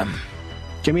medium.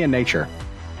 Give me a nature.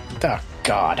 Oh,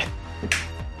 God.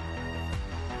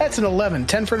 That's an 11.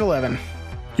 10 for an 11.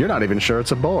 You're not even sure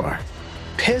it's a boar.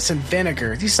 Piss and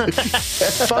vinegar. These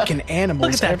fucking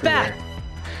animals Look at that everywhere.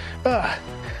 Ugh.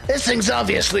 This thing's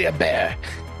obviously a bear.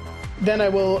 Then I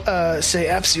will say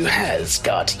Apsu Has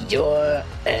got your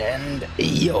and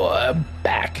your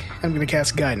back. I'm going to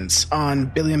cast Guidance on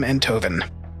Billiam and Tovin.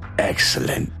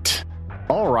 Excellent.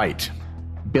 All right,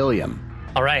 Billiam.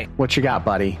 All right. What you got,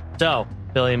 buddy? So,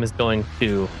 Billiam is going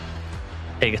to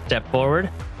take a step forward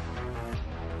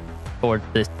towards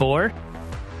this board,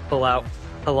 pull out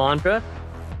Halandra,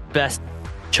 best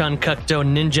Chunkukdo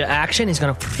ninja action. He's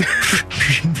going to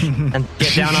and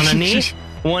get down on a knee,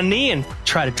 one knee, and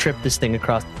try to trip this thing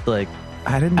across the leg.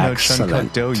 I didn't know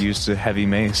Excellent. Chunkukdo used a heavy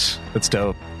mace. That's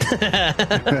dope.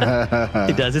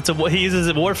 He does. He uses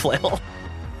a war flail.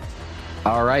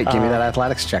 All right, give me that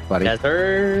athletics check, buddy. Yes,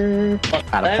 sir.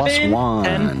 At a plus 1.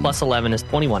 10 plus 11 is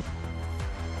 21.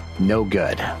 No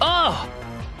good. Oh!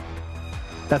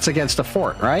 That's against a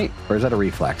fort, right? Or is that a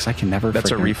reflex? I can never. That's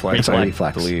a reflex, It's a I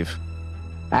reflex. believe.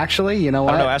 Actually, you know I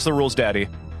what? don't know. Ask the rules, Daddy.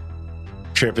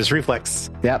 Trip is reflex.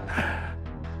 Yep.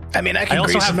 I mean, I I can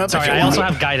also grease him have, up sorry, if you I want. also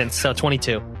have guidance, so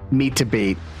 22. Meat to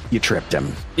beat. You tripped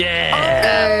him.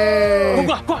 Yeah!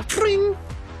 Fring!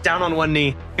 Down on one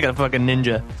knee. I got a fucking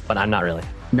ninja, but I'm not really.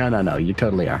 No. You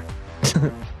totally are.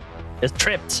 It's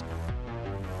tripped.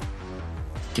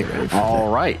 Get ready for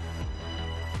All right.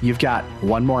 You've got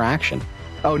one more action.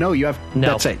 Oh, no, you have.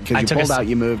 No. That's it. I Because you took a pulled s- out,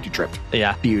 you moved, you tripped.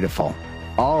 Yeah. Beautiful.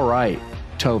 All right,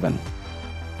 Tovin.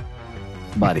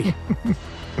 Buddy.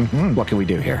 What can we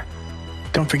do here?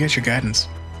 Don't forget your guidance.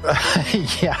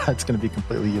 Yeah, it's going to be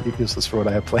completely useless for what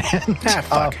I have planned.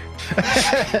 Fuck.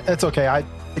 It's okay.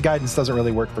 The guidance doesn't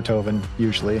really work for Tovin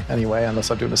usually anyway,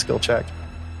 unless I'm doing a skill check.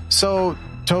 So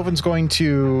Tovin's going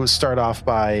to start off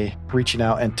by reaching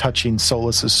out and touching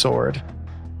Solus's sword.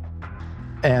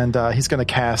 And he's going to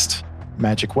cast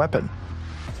Magic Weapon.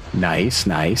 Nice.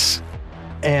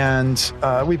 And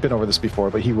we've been over this before,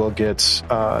 but he will get,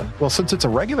 since it's a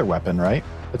regular weapon, right?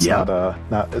 It's Yeah.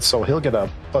 so he'll get a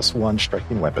 +1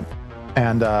 striking weapon.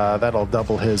 And that'll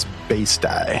double his base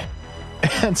die.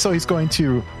 And so he's going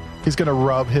to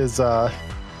rub his,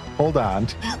 hold on.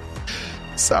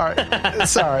 Sorry.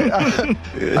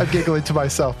 I'm giggling to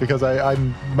myself because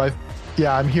I'm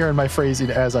hearing my phrasing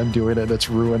as I'm doing it. It's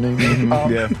ruining me.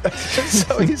 Yeah.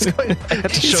 So he's going I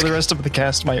have to show the rest of the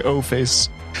cast my O face.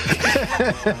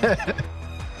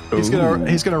 He's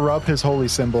gonna rub his holy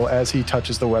symbol as he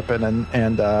touches the weapon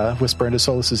and whisper into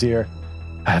Solus's ear,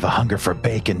 "I have a hunger for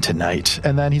bacon tonight."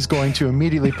 And then he's going to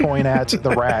immediately point at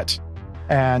the rat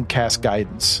and cast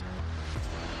guidance.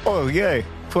 Oh, yay.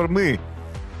 For me.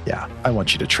 Yeah, I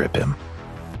want you to trip him.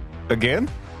 Again?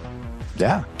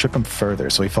 Yeah, trip him further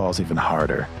so he falls even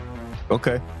harder.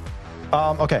 Okay.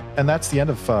 Okay, and that's the end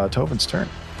of Tovin's turn.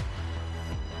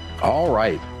 All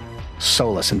right.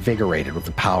 Solus, invigorated with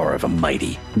the power of a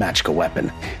mighty magical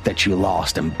weapon that you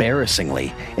lost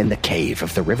embarrassingly in the cave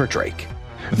of the River Drake.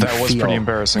 That You was feel pretty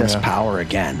embarrassing. This Yeah. power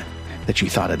again that you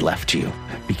thought had left you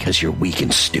because you're weak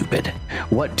and stupid.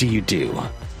 What do you do?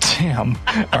 Damn.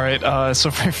 All right.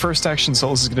 So for my first action,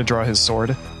 Solus is going to draw his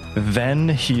sword. Then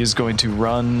he is going to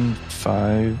run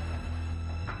 5.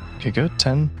 Okay, good.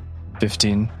 10,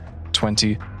 15,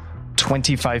 20,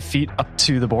 25 feet up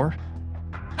to the boar.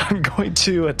 I'm going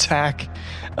to attack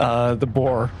the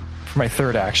boar for my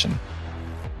third action.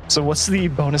 So what's the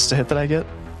bonus to hit that I get?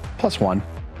 +1.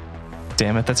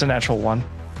 Damn it, that's a natural 1.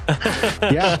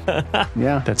 Yeah.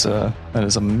 Yeah. That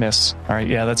is a miss. All right,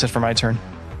 yeah, that's it for my turn.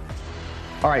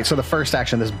 All right, so the first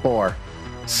action, this boar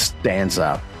stands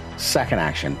up. Second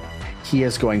action, he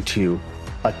is going to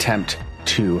attempt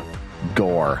to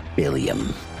gore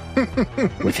Billiam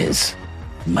with his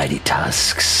mighty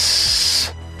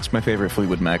tusks. It's my favorite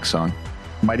Fleetwood Mac song.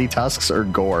 Mighty tusks or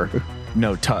gore?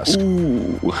 No, Tusk.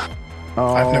 Ooh.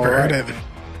 I've never heard it.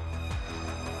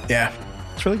 Yeah.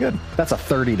 It's really good. That's a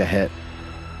 30 to hit.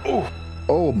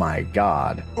 Oh my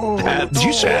God. Did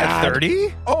you say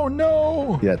 30? Oh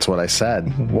no! Yeah, that's what I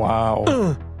said.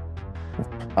 Wow.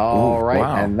 All right,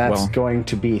 wow. and that's Well. going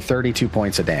to be 32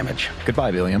 points of damage.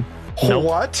 Goodbye, William. Nope.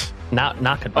 What? Not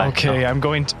goodbye. Okay, No. I'm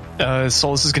going to...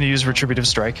 Solus is going to use Retributive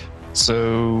Strike.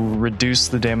 So reduce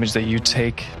the damage that you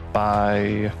take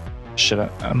by...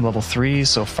 I'm level 3,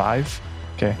 so 5.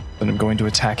 Okay, then I'm going to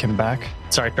attack him back.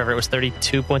 Sorry, Trevor. It was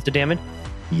 32 points of damage.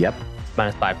 Yep.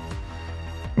 -5. I'm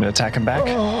going to attack him back.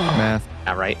 Math.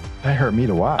 All right. That hurt me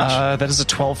to watch. That is a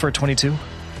 12 for a 22.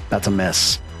 That's a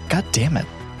miss. God damn it.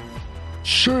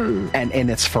 Sure. And in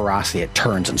its ferocity, it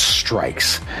turns and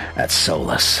strikes at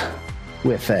Solus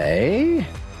with a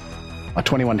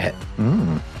 21 hit.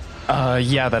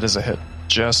 Yeah, that is a hit.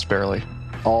 Just barely.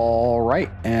 All right,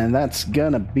 and that's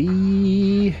gonna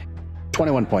be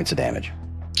 21 points of damage.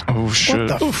 Oh, shit.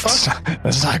 the fuck?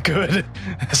 That's not good.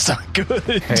 That's not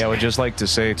good. Hey, I would just like to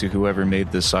say to whoever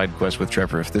made this side quest with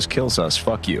Trevor, if this kills us,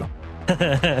 fuck you. Was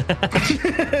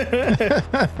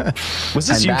this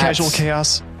And you, that's- Casual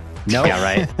Chaos? Nope. Yeah,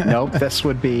 right. Nope. This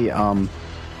would be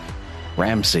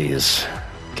Ramses.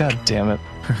 God damn it.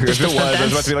 If it was, I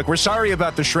was about to be like, we're sorry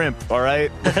about the shrimp, all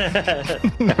right?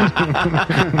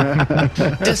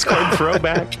 Discord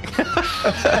throwback.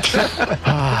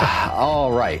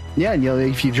 All right. Yeah, and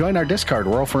if you join our Discord,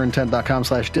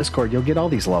 rollforintent.com/Discord, you'll get all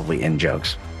these lovely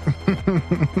in-jokes.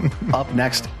 Up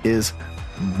next is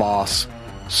Boss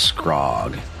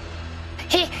Scrog.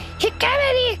 He got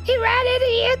it. He ran in.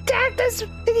 He attacked us.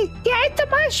 He ate the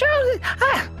mushrooms.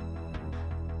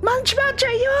 Munch,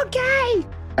 are you okay?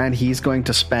 And he's going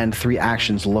to spend 3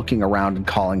 actions looking around and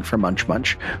calling for Munch,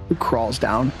 who crawls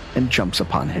down and jumps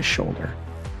upon his shoulder.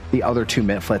 The other 2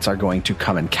 Mitflits are going to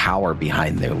come and cower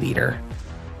behind their leader.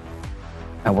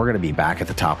 And we're going to be back at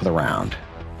the top of the round.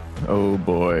 Oh,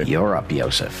 boy. You're up,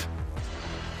 Yosef.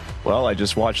 Well, I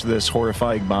just watched this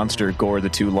horrifying monster gore the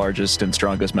 2 largest and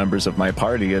strongest members of my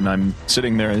party, and I'm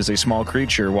sitting there as a small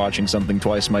creature watching something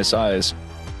twice my size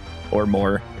or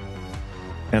more.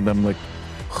 And I'm like,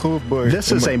 oh boy.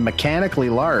 This is a mechanically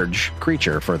large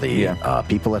creature for the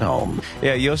people at home.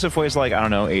 Yeah, Yosef weighs like, I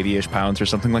don't know, 80-ish pounds or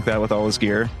something like that with all his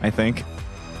gear, I think.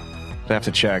 I have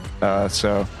to check.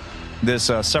 So this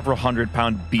several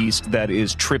 100-pound beast that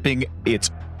is tripping its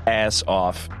ass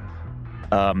off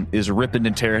is ripping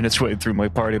and tearing its way through my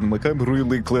party. And I'm like, I'm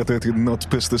really glad I did not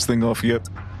piss this thing off yet.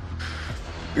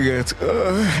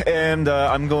 And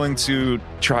I'm going to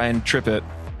try and trip it.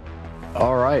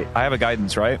 All right. I have a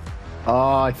guidance, right?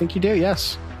 I think you do,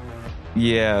 yes.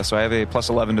 Yeah, so I have a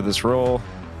 +11 to this roll.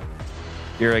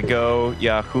 Here I go.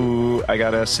 Yahoo! I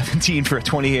got a 17 for a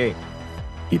 28.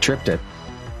 You tripped it.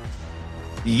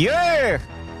 Yeah!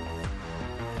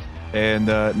 And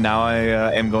now I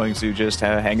am going to just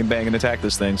hang and bang and attack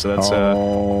this thing. So that's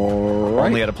All right.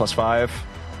 only at a +5.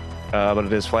 But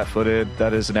it is flat-footed.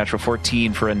 That is a natural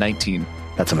 14 for a 19.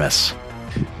 That's a miss.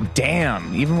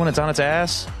 Damn! Even when it's on its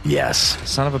ass? Yes.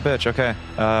 Son of a bitch. Okay.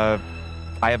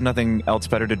 I have nothing else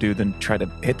better to do than try to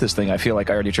hit this thing. I feel like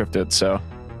I already tripped it, so...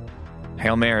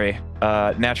 Hail Mary.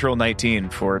 Natural 19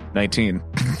 for 19.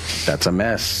 That's a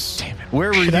miss. Damn it. Where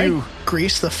were Should you? I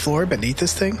grease the floor beneath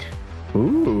this thing?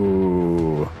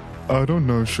 Ooh. I don't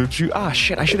know. Should you? Ah,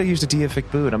 shit. I should have used a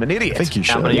deific boon. I'm an idiot. I think you I'm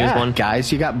should. gonna use one.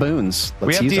 Guys, you got boons. We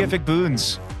Let's have use them. deific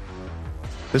boons.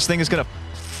 This thing is going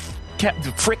to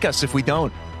frick us if we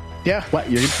don't. Yeah. What?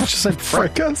 You just said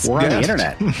frick. Frick us? We're on Yeah. the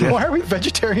internet. Why are we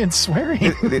vegetarian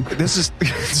swearing? This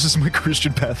is my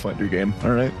Christian Pathfinder game.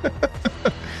 All right.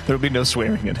 There'll be no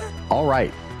swearing in it. All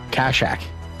right. Kashak,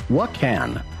 what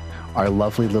can our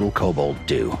lovely little kobold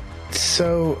do?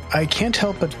 So I can't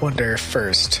help but wonder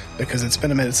first, because it's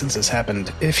been a minute since this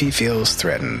happened, if he feels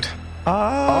threatened.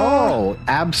 Oh,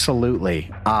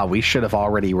 absolutely. We should have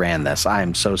already ran this. I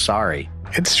am so sorry.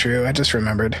 It's true. I just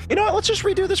remembered. You know what? Let's just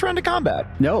redo this round of combat.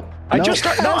 Nope. I just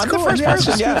started. No, I'm the first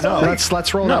person. Yeah, no.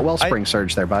 Let's roll that Wellspring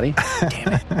Surge there, buddy.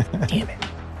 Damn it.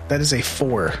 That is a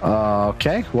 4.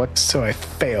 Okay. What? So I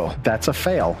fail. That's a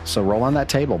fail. So roll on that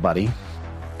table, buddy.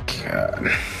 God.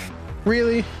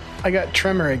 Really? I got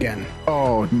Tremor again.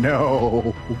 Oh,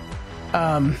 no.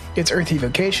 It's Earth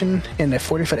Evocation in a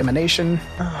 40-foot emanation.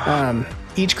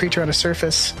 Each creature on a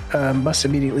surface must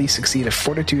immediately succeed a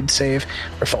Fortitude save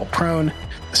or fall prone.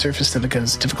 The surface then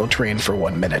becomes difficult terrain for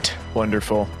 1 minute.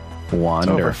 Wonderful.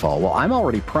 Well, I'm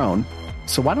already prone,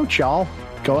 so why don't y'all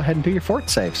go ahead and do your fort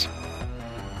saves?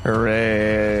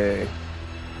 Hooray.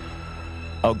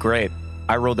 Oh, great.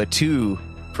 I rolled a 2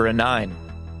 for a 9.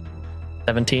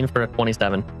 17 for a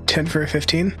 27. 10 for a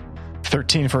 15.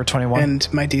 13 for a 21. And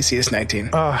my DC is 19.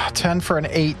 10 for an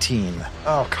 18.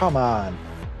 Oh, come on.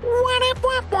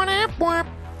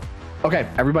 Okay,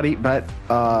 everybody but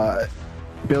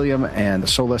Billiam and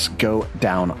Solus go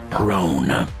down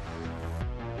prone.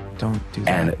 Don't do that.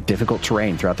 And difficult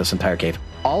terrain throughout this entire cave.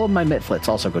 All of my Mitflits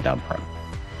also go down prone.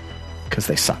 Because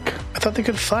they suck. I thought they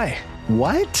could fly.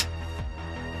 What?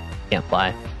 Can't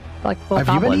fly. Like Have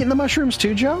you been eating the mushrooms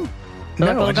too, Joe?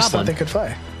 No, I just thought they could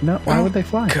fly. No, why would they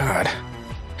fly? God.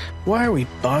 Why are we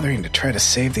bothering to try to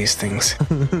save these things?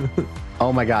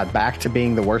 Oh my God, back to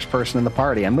being the worst person in the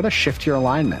party. I'm going to shift your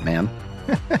alignment, man.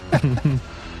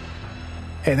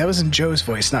 Hey, that was in Joe's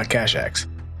voice, not Kashak's.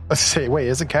 Let's say, wait,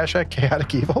 isn't Kashak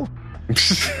chaotic evil?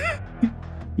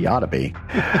 You ought to be.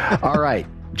 All right,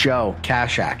 Joe,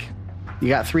 Kashak. You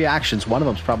got 3 actions. One of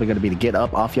them's probably going to be to get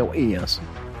up off your ears.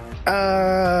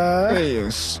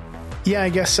 Yes. Yeah, I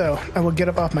guess so. I will get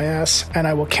up off my ass, and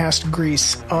I will cast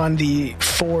Grease on the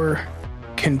 4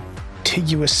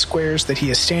 contiguous squares that he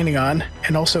is standing on,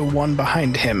 and also one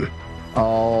behind him.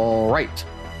 All right.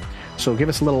 So give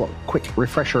us a little quick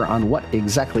refresher on what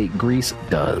exactly Grease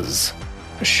does.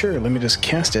 Sure, let me just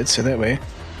cast it, so that way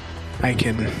I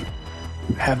can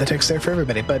have the text there for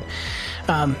everybody. But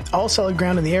all solid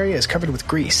ground in the area is covered with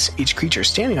grease. Each creature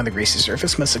standing on the greasy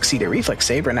surface must succeed a reflex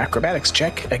save or an acrobatics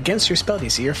check against your spell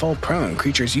DC or fall prone.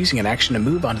 Creatures using an action to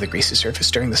move onto the greasy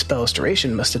surface during the spell's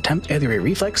duration must attempt either a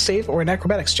reflex save or an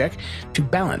acrobatics check to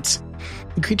balance.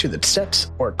 The creature that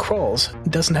steps or crawls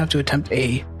doesn't have to attempt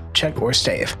a check or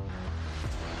save.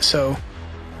 So,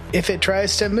 if it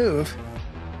tries to move,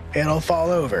 it'll fall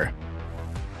over.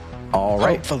 All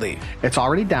right. Hopefully. It's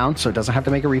already down, so it doesn't have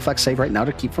to make a reflex save right now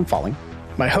to keep from falling.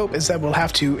 My hope is that we'll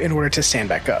have to in order to stand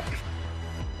back up.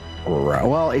 Right.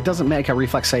 Well, it doesn't make a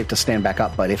reflex save to stand back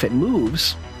up, but if it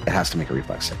moves, it has to make a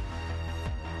reflex save.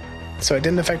 So it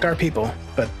didn't affect our people,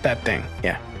 but that thing,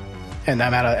 yeah. And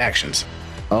I'm out of actions.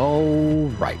 Oh,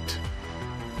 right.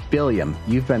 Billiam,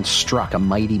 you've been struck a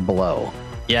mighty blow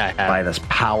Yeah, I have. by this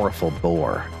powerful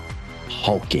boar,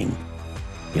 hulking,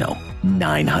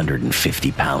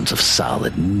 950 pounds of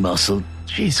solid muscle.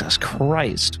 Jesus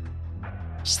Christ.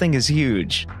 This thing is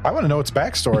huge. I want to know its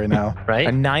backstory now. Right?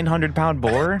 A 900-pound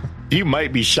boar? You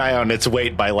might be shy on its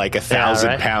weight by like 1,000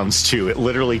 right? pounds too. It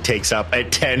literally takes up a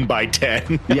 10 by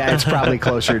 10. Yeah, it's probably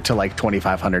closer to like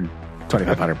 2,500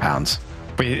 pounds.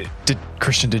 Wait,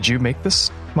 Christian, did you make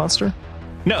this monster?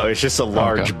 No, it's just a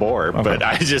large boar, but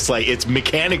I just like it's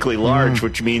mechanically large,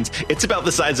 which means it's about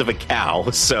the size of a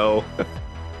cow. So,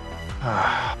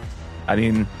 I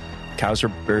mean, pigs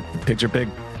are big.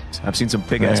 I've seen some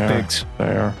big ass pigs.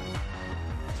 They are.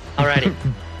 Alrighty.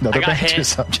 Another I got banter hit.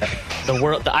 subject.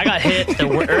 I got hit. The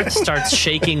earth starts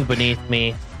shaking beneath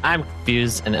me. I'm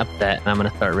confused and upset, and I'm going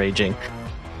to start raging.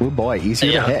 Oh boy,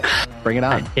 easier to hit. Bring it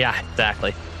on. Yeah,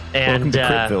 exactly. Welcome And to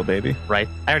Critville, baby. right,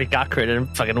 I already got crit.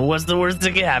 And fucking, what's the worst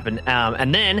that could happen?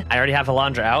 And then I already have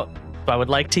Halandra out, so I would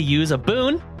like to use a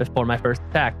boon before my first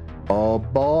attack. Oh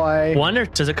boy. One or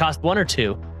does it cost 1 or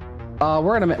 2?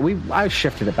 We're gonna. I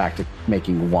shifted it back to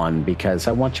making 1 because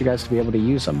I want you guys to be able to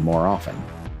use them more often.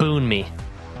 Boon me.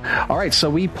 All right, so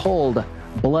we pulled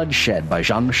Bloodshed by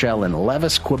Jean-Michel in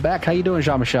Levis, Quebec. How you doing,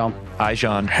 Jean-Michel? Hi,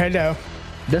 Jean. Hello.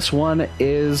 This one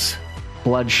is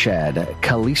Bloodshed.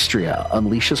 Calistria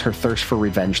unleashes her thirst for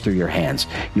revenge through your hands.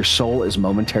 Your soul is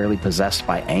momentarily possessed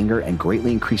by anger and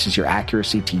greatly increases your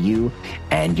accuracy to you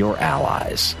and your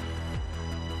allies.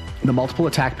 The multiple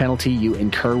attack penalty you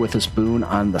incur with this boon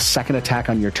on the second attack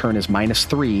on your turn is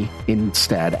 -3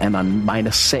 instead, and on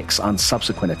 -6 on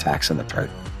subsequent attacks in the turn.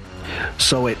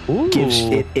 So it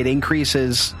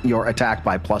increases your attack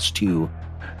by +2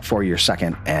 for your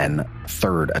second and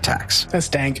third attacks. That's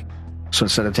dank. So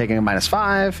instead of taking a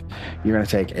 -5, you're going to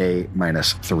take a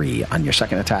 -3 on your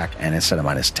second attack. And instead of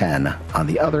 -10 on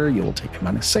the other, you will take a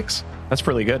 -6. That's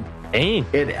pretty good. Dang.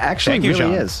 It actually Thank you,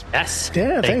 really John. is. Yes.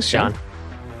 Yeah, thanks, John.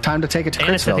 Time to take it to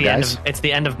And it's at Critsville, the end guys. of it's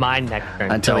the end of my next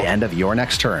turn. Until So the end of your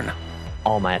next turn.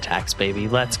 all my attacks, baby.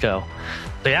 Let's go.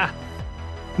 So yeah.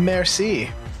 Merci.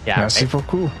 Yeah. Merci right.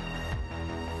 beaucoup.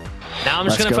 Now I'm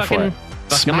just Let's gonna go for fucking it.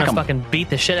 I'm Smack gonna 'em. fucking beat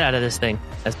the shit out of this thing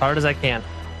as hard as I can.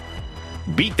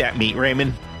 Beat that meat,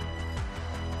 Raymond.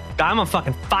 I'm on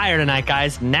fucking fire tonight,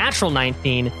 guys. Natural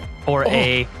 19 for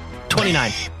a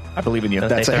 29. I believe in you.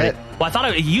 That's a 30. hit. Well, I thought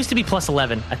it used to be plus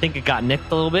 11. I think it got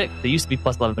nicked a little bit. It used to be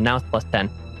plus 11, but now it's plus 10.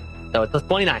 So it's plus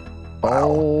 29.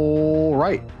 All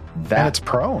right. And That it's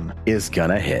prone. is going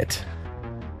to hit.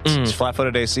 His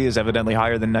flat-footed AC is evidently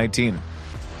higher than 19.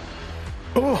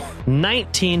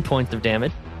 19 points of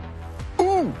damage.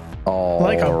 All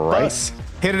Like a right. bus.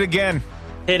 Hit it again.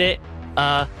 Hit it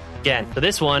again. So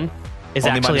this one is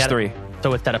Only actually -3.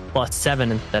 So it's at a plus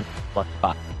 7 instead of plus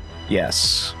 5.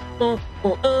 Yes.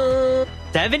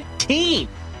 17.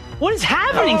 What is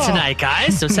happening tonight,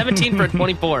 guys? So 17 for a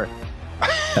 24.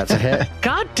 That's a hit.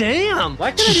 God damn.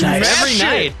 Why can't I do this every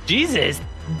night? Jesus.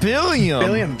 Billiam.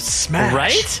 Billiam smash.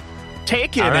 Right?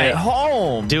 Taking All right. it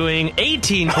home. Doing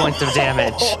 18 points of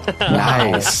damage.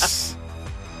 Nice.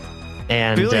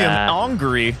 And Billiam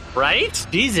angry. right?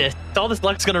 Jesus. All this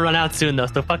luck's gonna run out soon though,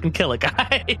 so fucking kill it,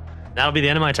 guy. That'll be the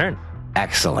end of my turn.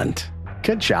 Excellent.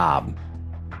 Good job.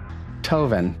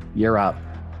 Tovin, you're up.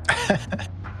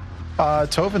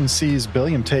 Tovin sees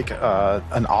Billiam take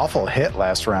an awful hit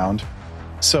last round,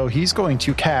 so he's going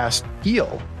to cast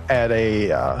Heal at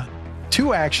a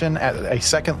 2 action at a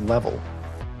second level.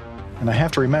 And I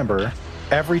have to remember,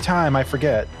 every time I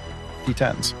forget,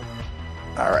 D10s.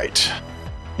 All right,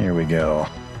 here we go.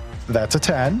 That's a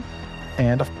 10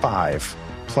 and a 5.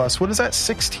 Plus, what is that,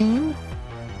 16?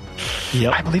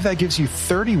 Yep. I believe that gives you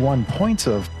 31 points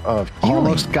of healing.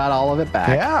 Almost got all of it back.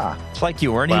 Yeah. It's like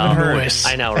you weren't Well, even hurt.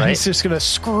 I know, And right? he's just going to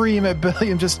scream at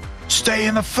Billiam, just stay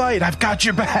in the fight. I've got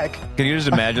your back. Can you just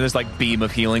imagine this like beam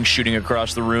of healing shooting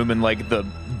across the room and like the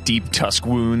deep tusk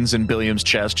wounds in Billiam's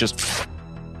chest just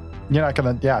You're not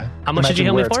going to, yeah. How much did you imagine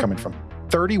heal me where it's for? coming from.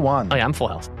 31. Oh yeah, I'm full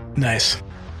health. Nice.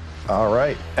 All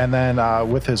right. And then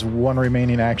with his one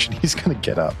remaining action, he's going to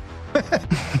get up.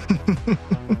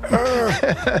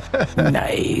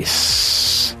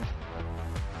 Nice.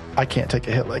 I can't take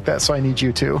a hit like that, so I need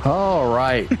you to. All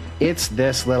right. It's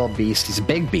this little beastie's,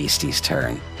 big beastie's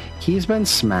turn. He's been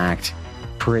smacked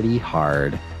pretty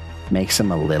hard. Makes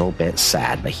him a little bit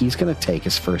sad, but he's going to take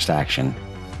his first action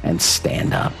and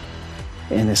stand up.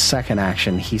 In his second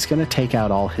action, he's going to take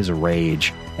out all his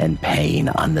rage and pain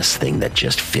on this thing that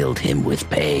just filled him with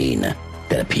pain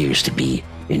that appears to be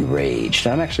enraged.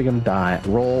 I'm actually going to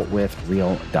roll with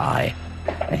real die,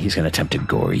 and he's going to attempt to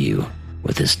gore you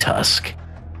with his tusk.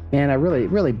 And it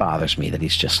really bothers me that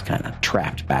he's just kind of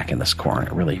trapped back in this corner.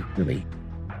 It really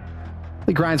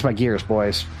grinds my gears,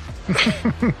 boys.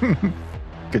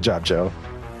 Good job, Joe.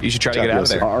 you should try to get out of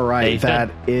there. All right, Hey,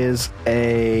 that is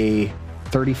a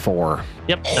 34.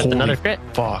 Yep, that's another crit.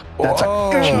 Fuck. That's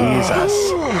a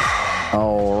Jesus.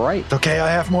 All right, Okay, I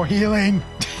have more healing.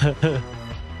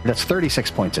 that's 36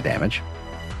 points of damage.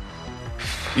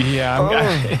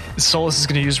 Yeah. Solus is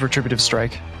going to use Retributive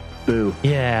Strike. Boo.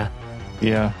 Yeah.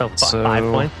 Yeah. So 5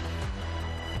 points.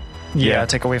 Yeah,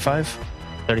 take away 5.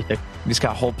 36. He just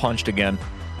got hole punched again.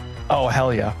 Oh,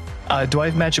 hell yeah. Do I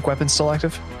have magic weapons still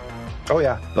active? Oh,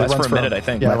 yeah. That's It runs for a minute, I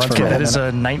think. Yeah, it That's runs for for a a That minute. is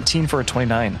a 19 for a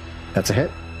 29. That's a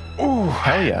hit. Ooh,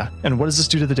 hell yeah. And what does this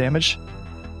do to the damage?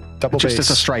 Double Just base.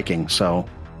 as a striking, so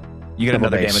You get Double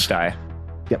another base. damage die.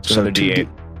 yep. So So another D8.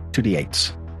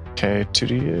 2d8s. Okay,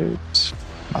 2d8.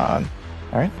 All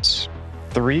right.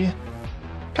 3.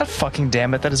 God fucking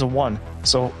damn it, that is a 1.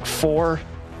 So 4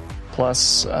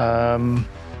 plus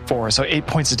 4. So 8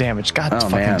 points of damage. God Oh,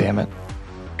 fucking man. damn it.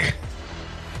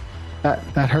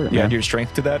 That hurt, You man. add your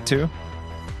strength to that too?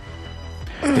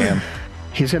 Damn.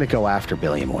 He's going to go after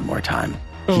Billiam one more time.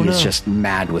 Oh, He's no. just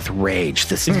mad with rage.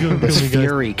 This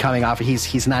fury coming off.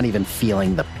 He's not even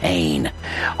feeling the pain.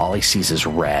 All he sees is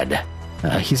red.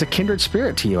 He's a kindred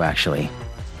spirit to you, actually,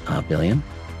 Billiam.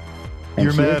 And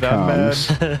You're here mad, I'm mad. comes-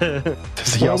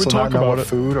 Does he Why don't we also talk not know about what it?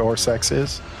 food or sex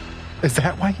is? Is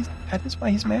that why that is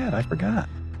why he's mad? I forgot.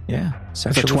 Yeah. It's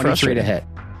a 23 to hit.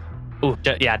 Ooh,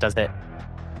 yeah, it does hit.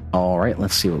 All right,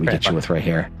 let's see what we Crit. get you with right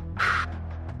here.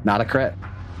 Not a crit.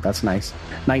 That's nice.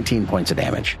 19 points of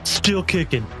damage. Still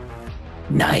kicking.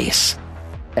 Nice.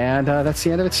 And that's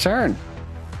the end of its turn.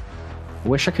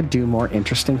 Wish I could do more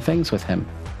interesting things with him.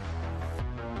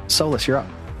 Solus, you're up.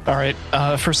 All right.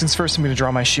 First things first, I'm going to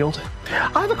draw my shield.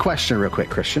 I have a question real quick,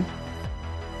 Christian.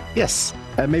 Yes.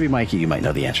 Maybe Mikey, you might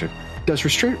know the answer. Does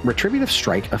Retributive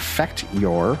Strike affect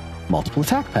your multiple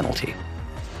attack penalty?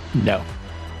 No.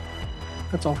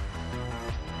 That's all.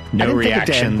 No I didn't think it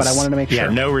reactions. did, but I wanted to make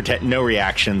sure. Yeah, no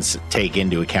reactions take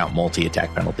into account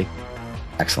multi-attack penalty.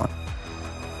 Excellent.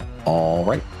 All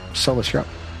right. Solus, you're up.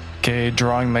 Okay,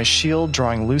 drawing my shield,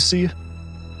 drawing Lucy.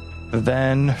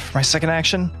 Then, for my second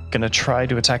action, going to try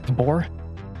to attack the boar.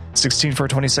 16 for a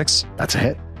 26. That's a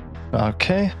hit.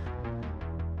 Okay.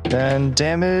 Then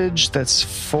damage, that's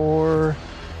 4.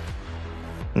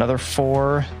 Another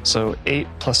 4. So 8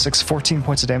 plus 6, 14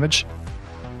 points of damage.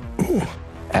 Ooh.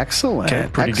 Excellent. Okay,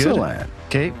 pretty Excellent.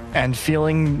 good. Okay, and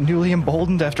feeling newly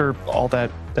emboldened after all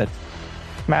that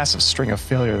massive string of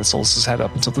failure that Solus has had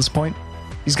up until this point,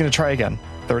 he's going to try again.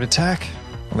 Third attack.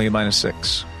 Only a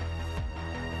 -6.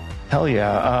 Hell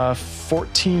yeah.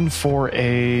 14 for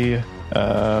a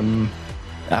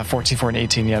 14 for an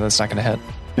 18. Yeah, that's not going to hit.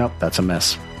 Nope, that's a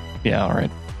miss. Yeah, all right.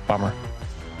 Bummer.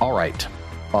 All right.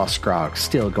 Boss Grog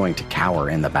still going to cower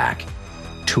in the back.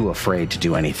 Too afraid to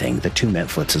do anything. The 2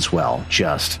 Mintflits as well,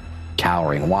 just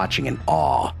cowering, watching in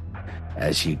awe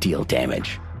as you deal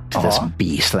damage to this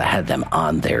beast that had them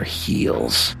on their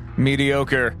heels.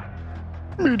 Mediocre.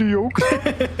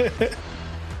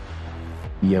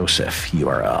 Yosef, you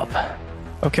are up.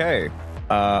 Okay.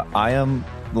 I am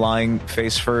lying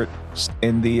face first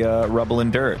in the rubble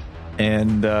and dirt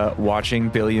and watching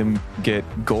Billiam get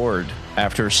gored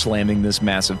after slamming this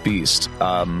massive beast.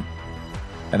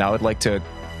 And I would like to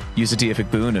use a deific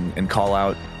boon and call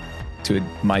out to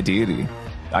my deity.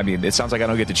 I mean, it sounds like I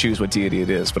don't get to choose what deity it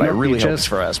is, but I really hope it's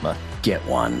Pharasma. Get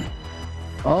one.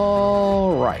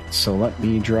 All right, so let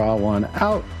me draw one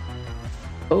out.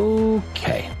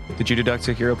 Okay. Did you deduct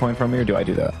a hero point from me, or do I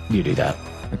do that? You do that.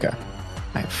 Okay.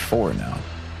 I have 4 now.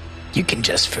 You can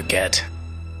just forget.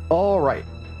 All right.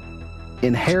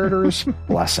 Inheritor's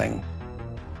Blessing.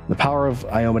 The power of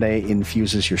Iomedae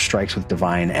infuses your strikes with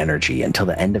divine energy. Until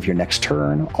the end of your next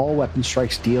turn, all weapon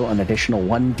strikes deal an additional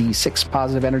 1d6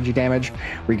 positive energy damage,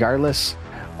 regardless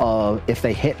of if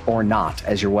they hit or not,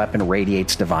 as your weapon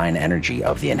radiates divine energy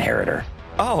of the Inheritor.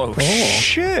 Oh,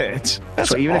 shit. That's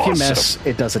so even awesome. if you miss,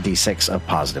 it does a d6 of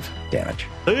positive damage.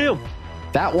 Damn.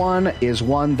 That one is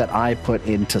one that I put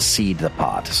into Seed the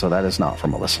Pot, so that is not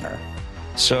from a listener.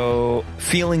 So,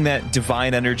 feeling that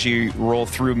divine energy roll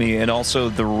through me, and also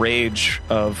the rage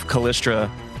of Callistra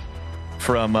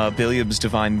from Billiam's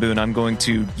divine boon, I'm going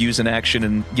to use an action,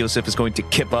 and Yosef is going to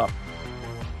kip up.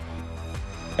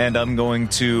 And I'm going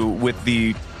to, with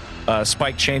the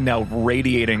spike chain now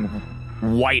radiating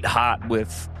white hot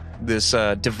with this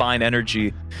divine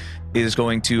energy, is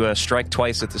going to strike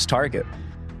twice at this target.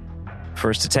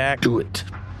 First attack. Do it.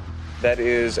 That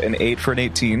is an 8 for an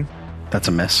 18. That's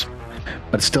a miss.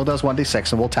 But it still does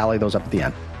 1d6, and we'll tally those up at the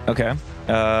end. Okay.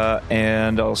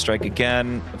 And I'll strike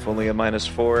again, if only a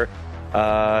 -4.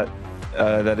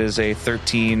 That is a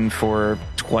 13 for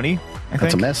 20, I think.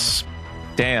 That's a miss.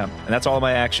 Damn. And that's all of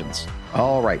my actions.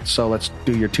 All right, so let's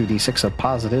do your 2d6 of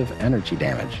positive energy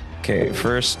damage. Okay,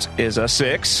 first is a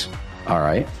 6. All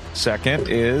right. Second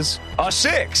is a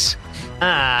 6.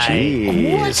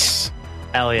 Jeez.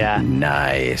 Hell yeah.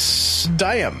 Nice.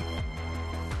 Damn.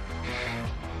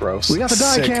 Gross. We got the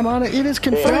die cam on it. It is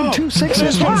confirmed. 2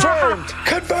 6s.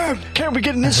 Confirmed. Can't we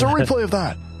get an instant replay of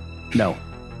that? No.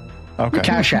 Okay.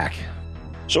 Kashak.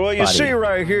 So what you Buddy. see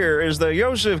right here is that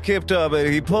Yosef kipped up and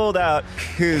he pulled out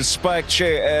his spike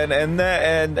chain, and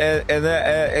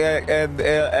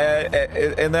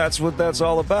that's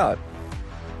all about.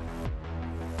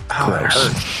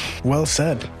 Gross. Well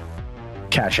said.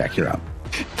 Kashak, you're up.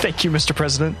 Thank you, Mr.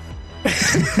 President.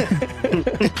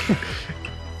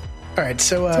 All right,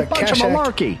 so It's a bunch of Kashak,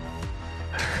 malarkey.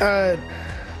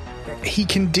 he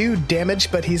can do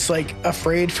damage, but he's like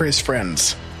afraid for his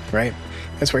friends, right?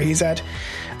 That's where he's at.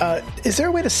 Is there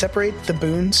a way to separate the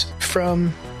boons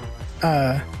from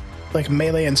like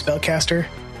melee and spellcaster?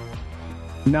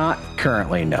 Not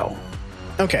currently, no.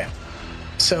 Okay.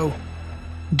 So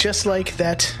just like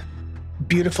that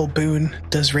beautiful boon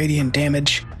does radiant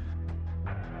damage,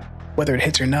 whether it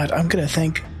hits or not, I'm going to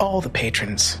thank all the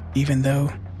patrons, even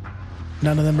though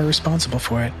none of them are responsible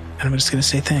for it. And I'm just going to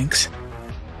say thanks.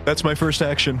 That's my first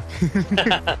action.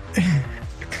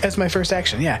 As my first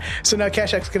action, yeah. So now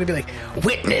Kashak's going to be like,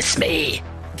 witness me.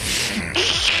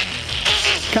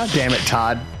 God damn it,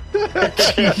 Todd.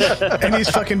 And he's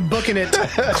fucking booking it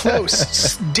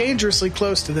close, dangerously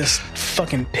close to this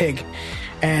fucking pig.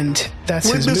 And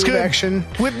that's his move action.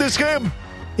 With this game.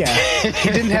 Yeah. He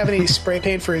didn't have any spray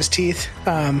paint for his teeth.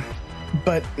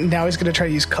 but now he's going to try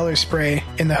to use color spray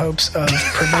in the hopes of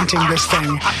preventing this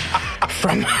thing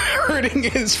from hurting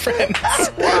his friends.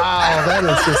 Wow, that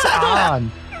is just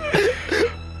on.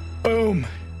 Boom.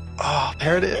 Oh,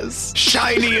 there it is.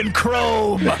 Shiny and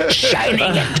chrome. Shining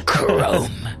and chrome.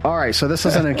 All right, so this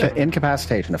is an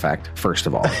incapacitation effect, first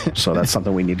of all. So that's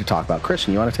something we need to talk about.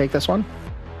 Christian, you want to take this one?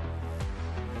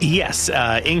 Yes,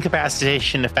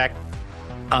 incapacitation effect,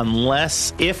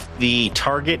 unless if the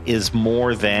target is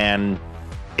more than,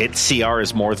 its CR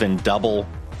is more than double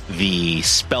the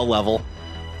spell level,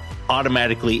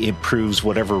 automatically improves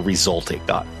whatever result it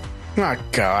got. Oh,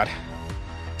 God.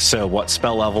 So what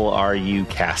spell level are you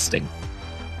casting?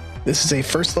 This is a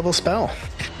first level spell.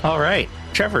 All right.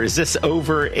 Trevor, is this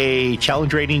over a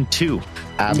challenge rating 2?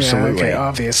 Absolutely. Yeah, okay,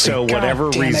 obviously. So God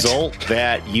whatever damn it. result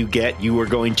that you get, you are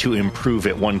going to improve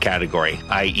it one category,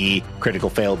 i.e. critical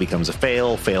fail becomes a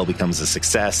fail becomes a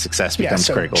success becomes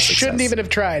so critical success. shouldn't even have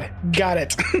tried. Got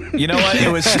it. You know what?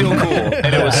 It was still cool,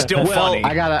 and it was still funny.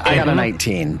 I got a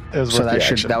 19. It was So worth the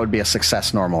that action. that would be a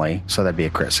success normally. So that'd be a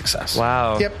crit success.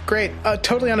 Wow. Yep, great.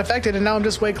 Totally unaffected, and now I'm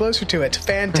just way closer to it.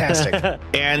 Fantastic.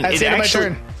 And That's it the end of my actually,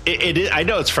 turn. it is, I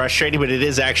know it's frustrating, but it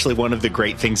is actually one of the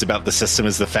great things about the system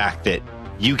is the fact that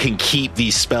you can keep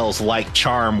these spells like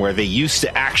Charm, where they used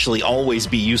to actually always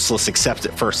be useless except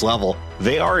at first level.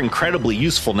 They are incredibly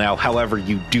useful now. However,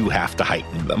 you do have to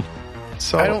heighten them.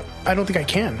 So I don't think I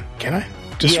can I? Yeah,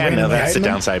 no, randomly that's the heighten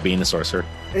them? downside of being a sorcerer.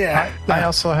 Yeah. I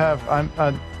also have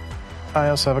I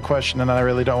also have a question, and I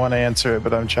really don't want to answer it,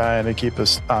 but I'm trying to keep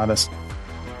us honest.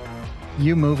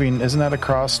 You moving, isn't that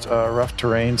across rough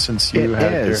terrain? Since you It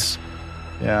had is.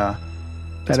 yeah,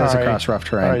 That is Sorry. across rough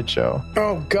terrain. all right, Joe.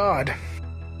 Oh, God.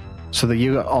 So that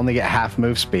you only get half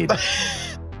move speed.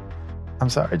 I'm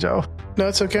sorry, Joe. No,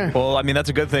 it's okay. Well, I mean, that's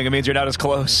a good thing. It means you're not as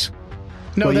close.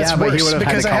 No, Well, that's yeah, but he worse would have had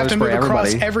because to I have color to move spray across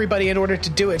everybody. everybody in order to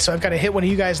do it. So I've got to hit one of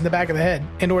you guys in the back of the head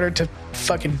in order to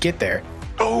fucking get there.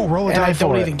 Oh, roll a And I die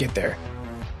don't for even it. get there.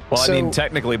 Well, So- I mean,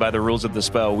 technically, by the rules of the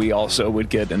spell, we also would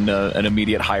get an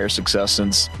immediate higher success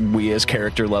since we, as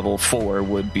character level 4,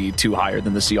 would be 2 higher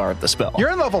than the CR of the spell.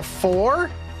 You're in level 4.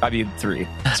 I mean, 3.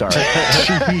 Sorry.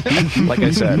 Like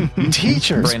I said,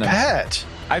 Teacher's Brandon. pet.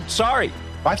 I'm sorry.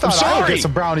 I thought I would sorry. get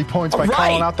some brownie points by All right.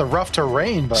 calling out the rough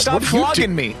terrain, but Stop what are you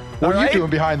flogging me. What all are you right? doing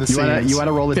behind the You scenes? want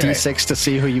to roll a Okay. d6 to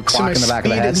see who you So clock my in the back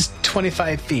of the speed head? is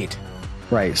 25 feet.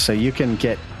 Right. So you can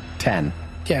get 10.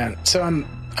 Yeah. So I'm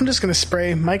just going to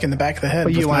spray Mike in the back of the head.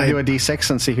 But you with want to my- do a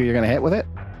d6 and see who you're going to hit with it?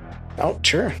 Oh,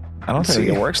 sure. I don't think See.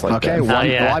 it works like Okay. that. One,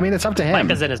 yeah. Well, I mean, it's up to him.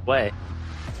 Micah's in his way.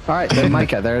 All right. Then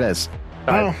Micah, there it is.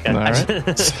 Oh, All right.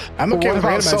 I'm okay What with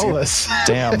about randomizing. Solus?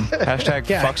 Damn. Hashtag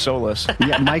Yeah. fuck Solus.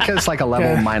 Yeah, Micah's like a level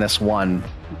Yeah. -1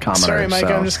 commoner. Sorry, Mike.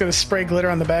 so- I'm just going to spray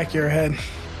glitter on the back of your head.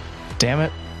 Damn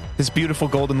it. His beautiful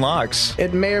golden locks.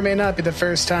 It may or may not be the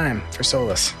first time for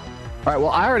Solus. All right. Well,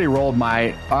 I already rolled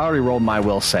my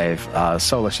will save.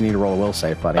 Solus, you need to roll a will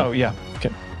save, buddy. Oh yeah.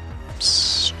 Okay.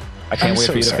 I can't I'm wait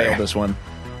so for you to sorry. fail this one.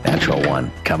 Natural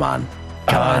 1. Come on.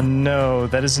 Come on. No,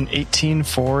 that is an 18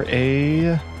 for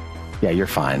a Yeah, you're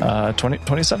fine.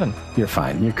 27. You're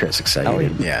fine. You're crit success. Hell You yeah.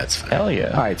 did- Yeah, it's fine. Hell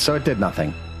yeah. All right. So it did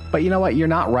nothing. But you know what? You're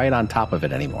not right on top of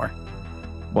it anymore.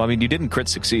 Well, I mean, you didn't crit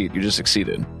succeed. You just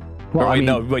succeeded. Well, Or I wait, mean,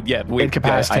 no, but yeah,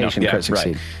 incapacitation, yeah, crit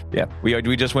succeed. Right. Yeah,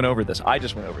 we just went over this. I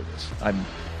just went over this.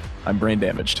 I'm brain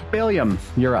damaged. William,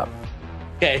 you're up.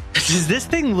 Okay. Does this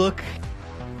thing look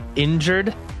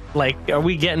injured? Like, are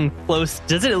we getting close?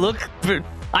 Does it look?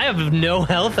 I have no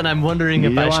health, and I'm wondering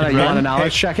if I should You want to run.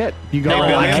 knowledge check it? You go No,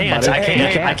 right I ahead, can't. buddy. I can't.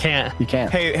 You I can't. You can't.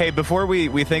 Hey, before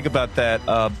we think about that,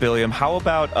 Billiam, how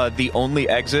about the only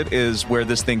exit is where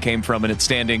this thing came from and it's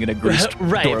standing in a greased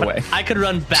Right, doorway? but I could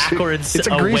run backwards It's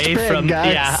a greased away pig, from.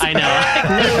 guys. Yeah, I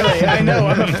know. Literally, I know.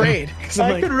 I'm afraid. 'Cause I'm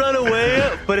I like, could run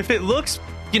away, but if it looks,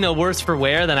 worse for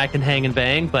wear, then I can hang and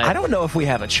bang. But I don't know if we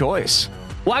have a choice.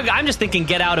 well, I'm just thinking,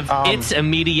 get out of its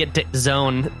immediate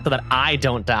zone so that I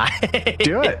don't die.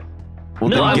 Do it. Well,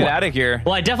 No, then I get wa- out of here.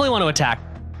 Well, I definitely want to attack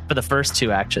for the first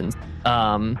 2 actions.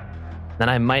 Then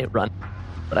I might run,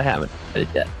 but I haven't did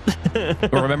it yet.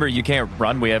 But remember, you can't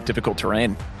run. We have difficult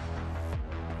terrain.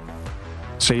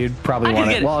 So you'd probably I could want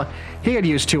to. get- Well, he could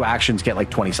use 2 actions, get like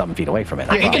 20-something feet away from it.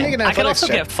 Yeah, he Well, can make an I can athletics also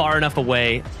check. get far enough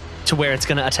away to where it's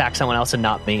going to attack someone else and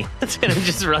not me. It's going to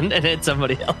just run and hit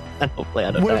somebody else, and hopefully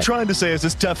I don't die. trying to say is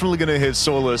it's definitely going to hit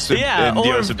Solus Yeah,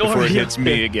 or- before it or- hits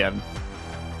me again.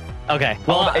 Okay,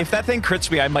 well, If that thing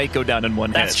crits me, I might go down in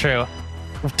one that's hit. true.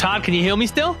 Todd, can you heal me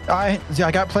still? I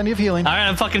got plenty of healing. All right,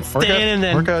 I'm fucking We're staying, good. and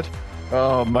then We're good.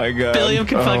 Oh my god. Billiam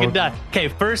can Oh. fucking die. Okay,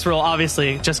 first roll,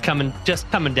 obviously, just coming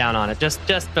down on it. Just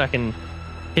fucking.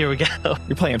 Here we go.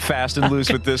 You're playing fast and loose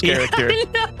with this character. Yeah,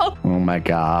 I know. Oh my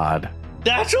god.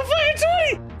 Natural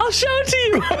fucking 20! I'll show it to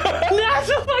you!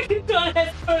 Natural fucking 20,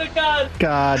 I swear to God.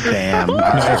 God damn. All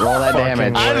right, roll that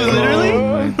damage. I literally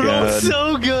Oh my rolled God.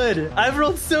 so good. I've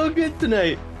rolled so good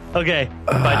tonight. Okay,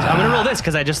 but I'm gonna roll this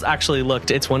because I just actually looked.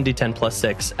 It's 1d10 plus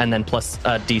 6, and then plus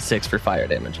d6 for fire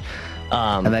damage.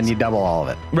 And then you double all of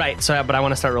it. Right, so but I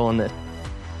want to start rolling this.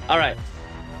 All right.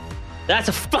 That's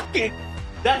a fucking...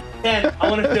 That's 10. I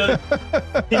want to show it.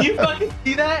 Can you fucking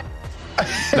see that? Not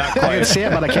I can quite. see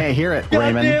it, but I can't hear it, God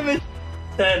Raymond. damn it.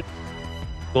 10.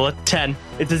 Well, it's 10.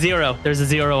 It's a 0. There's a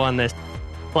 0 on this.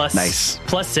 Nice.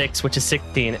 Plus 6, which is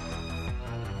 16.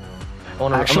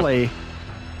 Actually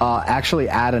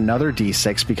add another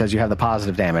d6 because you have the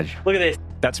positive damage. Look at this.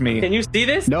 That's me. Can you see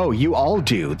this? No, you all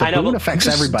do. The I know, boon but affects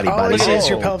Just everybody, all I buddy. see is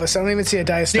your pelvis. I don't even see a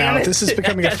dice Damn now. it. This is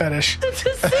becoming a fetish.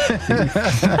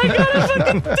 I got a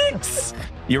fucking 6.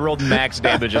 You rolled max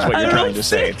damage is what I you're trying rolled to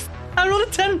say. 6. I rolled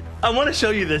a 10. I want to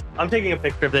show you this. I'm taking a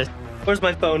picture of this. Where's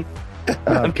my phone? Oh,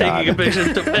 I'm God. taking a picture.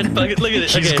 Look at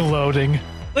this. He's Okay. gloating.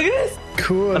 Look at this.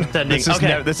 Cool. I'm sending. This is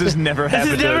Okay. this has never This has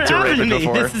happened never to happened to Raven me.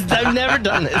 before. I've never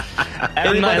done this.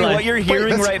 Everybody, life. what you're hearing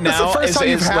that's- right that's the now first is, time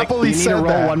you've is like happily You need to said roll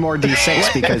that. one more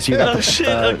d6 because you got Oh shit.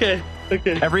 Okay.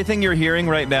 everything you're hearing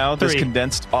right now. This 3.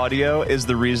 condensed audio is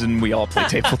the reason we all play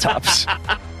tabletops.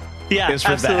 Yeah, Is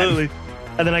for that. absolutely.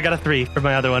 And then I got a 3 for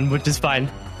my other one, which is fine.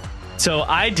 So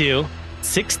I do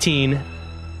 16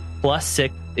 plus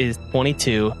 6 is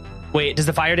 22. Wait, does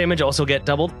the fire damage also get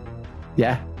doubled?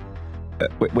 Yeah.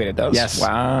 Wait, it does. Yes.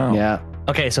 Wow. Yeah.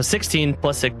 Okay, so 16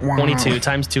 plus 6, 22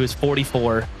 times 2 is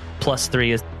 44, plus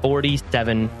 3 is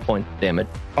 47 points damage.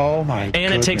 Oh my god.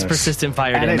 And it takes persistent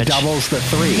fire And damage. it doubles the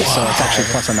 3, so it's actually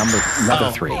plus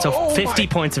another 3. So 50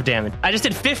 points of damage. I just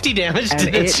did 50 damage to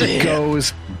And this it shit.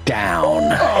 goes down.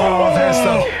 Oh, there's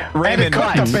the Raymond,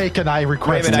 cut the bacon I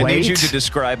requested. Raymond, I need Wait. you to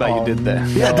describe how you did that.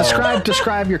 Yeah,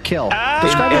 describe your kill.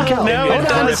 Describe your kill. no, it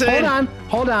doesn't.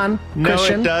 Hold on. No, it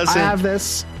Christian, doesn't. I have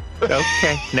this.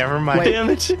 Okay, never mind. Wait.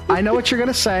 Damage. I know what you're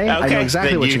gonna say. I know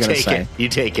exactly then what you you're gonna take say. it. You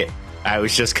take it. I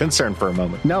was just concerned for a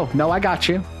moment. No, I got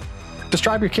you.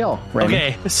 Describe your kill, Raymond.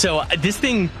 Okay, so this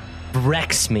thing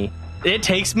wrecks me. It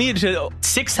takes me to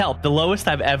 6 health, the lowest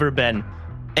I've ever been.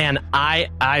 And I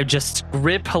just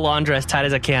grip Halandra as tight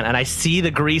as I can, and I see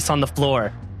the grease on the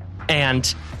floor.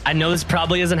 And I know this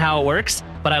probably isn't how it works,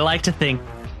 but I like to think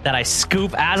that I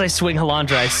scoop, as I swing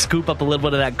Halandra, I scoop up a little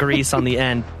bit of that grease on the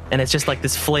end, and it's just like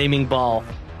this flaming ball.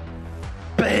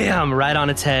 Bam! Right on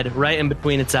its head, right in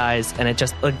between its eyes, and it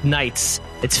just ignites.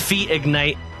 Its feet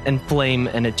ignite and flame,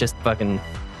 and it just fucking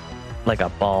like a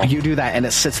ball. You do that, and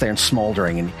it sits there and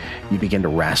smoldering, and you begin to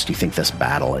rest. You think this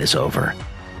battle is over,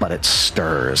 but it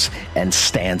stirs and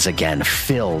stands again,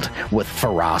 filled with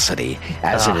ferocity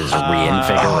as it is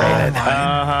reinvigorated.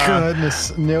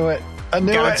 Goodness, knew it. I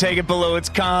knew Gotta it. take it below its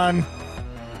con.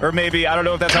 Or maybe, I don't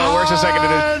know if that's how it works in second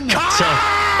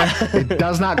edition. It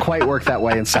does not quite work that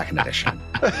way in second edition,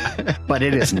 but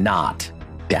it is not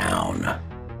down.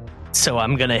 So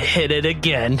I'm gonna hit it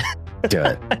again. Do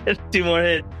it. 2 more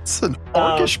hits. It's an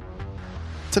orcish.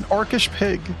 It's an orcish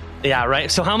pig. Yeah,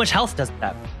 right. So how much health does it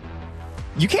have?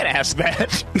 You can't ask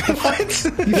that. What?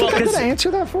 You Well, think I'm 'cause- gonna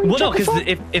answer that for you? Well, no, Check the because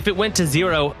phone? if it went to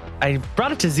 0, I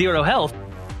brought it to 0 health.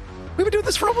 We've been doing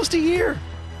this for almost a year.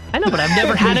 I know, but I've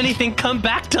never had anything come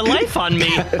back to life on me.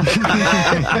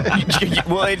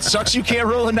 Well, it sucks you can't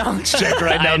roll a knowledge check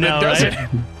right now. I know, does right? it?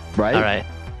 right? All right,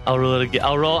 I'll roll it again.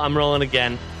 I'm rolling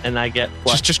again, and I get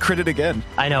plus. Just crit it again.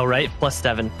 I know, right? Plus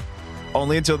 7.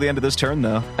 Only until the end of this turn,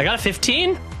 though. I got a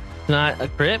 15. Not a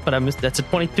crit, but that's a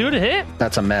 22 to hit.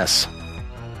 That's a mess.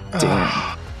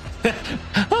 A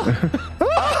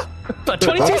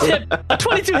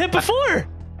 22 hit before.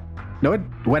 No,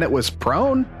 when it was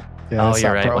prone. Yeah, Oh, it's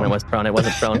you're not right. prone. When it was prone, it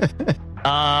wasn't prone.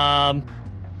 I'm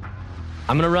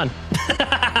gonna run.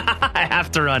 I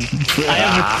have to run.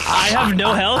 I have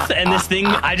no health, and this thing,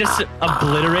 I just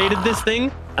obliterated this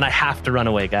thing, and I have to run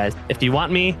away, guys. If you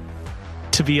want me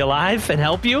to be alive and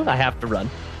help you, I have to run.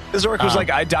 This orc was like,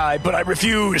 I die, but I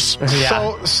refuse.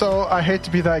 Yeah. So I hate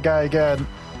to be that guy again,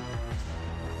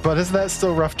 but isn't that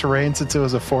still rough terrain since it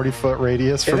was a 40-foot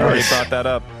radius I from already us? brought that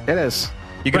up. It is.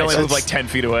 You can Right, only so move like 10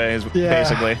 feet away,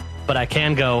 basically. But I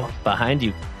can go behind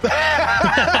you. What a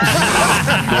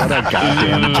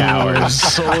goddamn coward.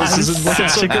 Souls isn't looking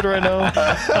so good right now.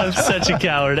 I'm such a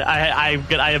coward. I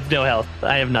have no health.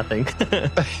 I have nothing.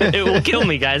 It will kill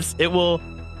me, guys. It will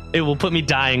put me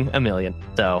dying a million.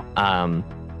 So,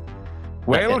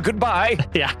 Well, goodbye.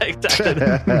 yeah, exactly.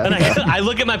 And I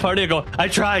look at my party and go, I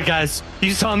tried, guys.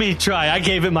 You saw me try. I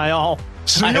gave it my all.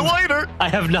 See you later. I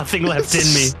have nothing left in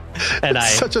me. And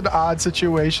It's such an odd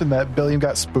situation that Billiam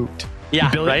got spooked. Yeah,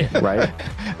 Billy- right. right?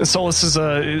 Solus is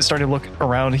starting to look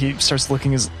around. He starts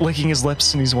licking his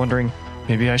lips, and he's wondering,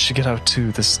 maybe I should get out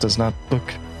too. This looks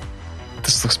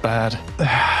bad.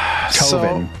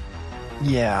 Coven,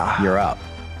 Yeah. you're up.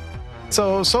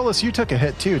 So, Solus, you took a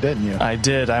hit too, didn't you? I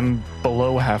did. I'm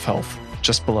below half health,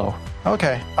 just below.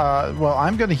 Okay. Well,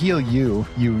 I'm going to heal you.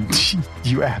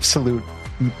 You absolute.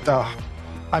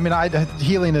 I mean,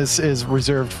 healing is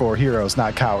reserved for heroes,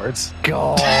 not cowards.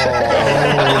 Go.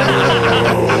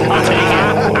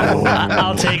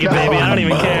 I'll take it, baby. I don't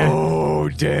even care. Oh,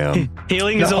 damn.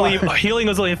 Healing is only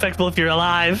effective if you're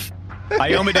alive.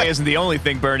 Iomade isn't the only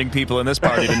thing burning people in this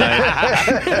party tonight.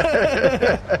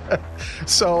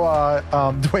 So,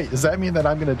 wait, does that mean that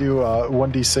I'm going to do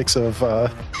 1d6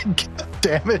 of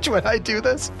damage when I do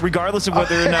this? Regardless of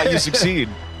whether or not you succeed.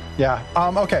 Yeah.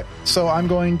 Okay. So I'm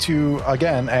going to,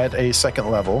 again, at a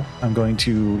second level, I'm going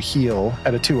to heal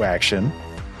at a 2 action.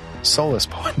 Solus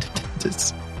point.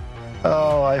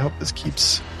 Oh, I hope this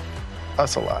keeps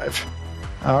us alive.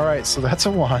 All right. So that's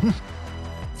a 1.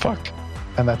 Fuck.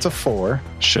 And that's a 4.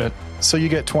 Shit. So you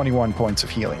get 21 points of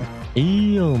healing.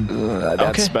 That's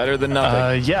Okay. better than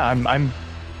nothing. Yeah, I'm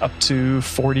up to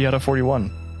 40 out of 41.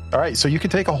 All right. So you can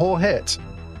take a whole hit.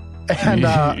 And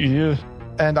yeah.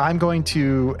 and I'm going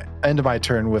to end my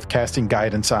turn with casting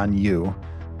guidance on you.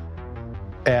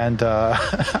 And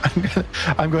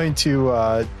I'm going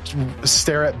to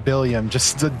stare at Billiam,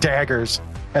 just the daggers,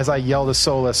 as I yell to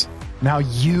Solus, now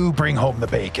you bring home the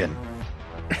bacon.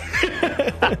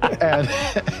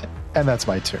 and that's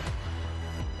my turn.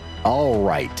 All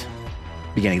right.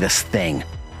 Beginning, this thing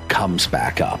comes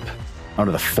back up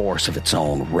under the force of its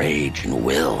own rage and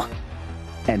will.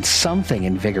 And something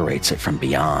invigorates it from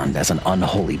beyond as an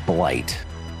unholy blight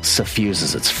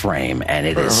suffuses its frame, and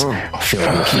it is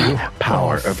filled with the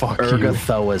power of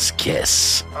Urgathoa's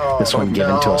kiss. This one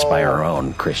given to us by our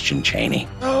own Christian Chaney.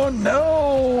 Oh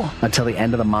no! Until the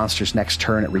end of the monster's next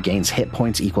turn, it regains hit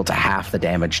points equal to half the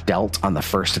damage dealt on the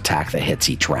first attack that hits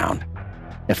each round.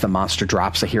 If the monster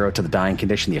drops a hero to the dying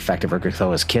condition, the effect of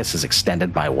Urgathoa's kiss is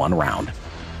extended by 1 round.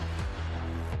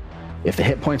 If the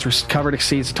hit points recovered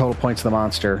exceeds the total points of the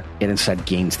monster, it instead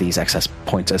gains these excess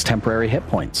points as temporary hit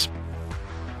points.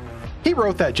 He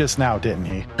wrote that just now, didn't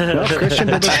he? No, Christian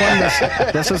did this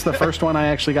one. This is the first one I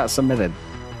actually got submitted.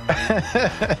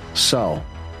 So,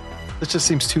 This just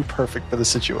seems too perfect for the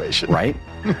situation. right?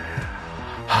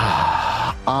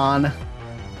 On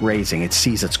raising, it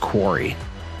sees its quarry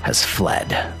has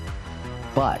fled.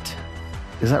 But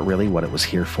is that really what it was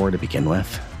here for to begin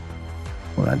with?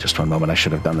 Well, just one moment. I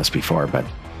should have done this before, but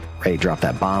Ray dropped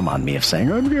that bomb on me of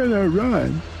saying, I'm going to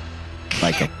run.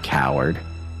 Like a coward.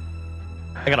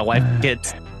 I got a wife and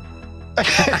kids. He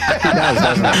does,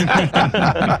 doesn't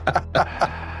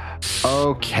he?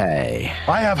 Okay.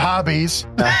 I have hobbies.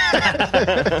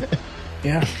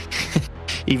 Yeah.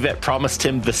 Yvette promised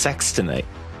him the sex tonight.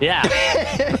 Yeah.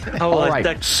 All I right,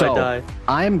 die. I so die.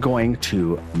 I'm going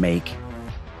to make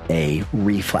a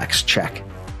reflex check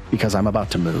because I'm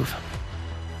about to move.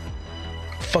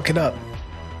 Fuck it up.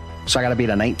 So I got to beat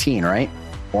a 19, right?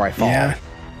 Or I fall. Yeah.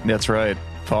 That's right.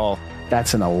 Fall.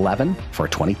 That's an 11 for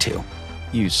 22.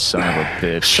 You son of a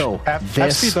bitch. So Half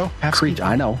this speed, though. Half creature, speed.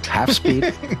 I know, half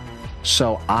speed.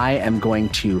 So I am going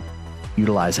to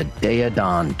utilize a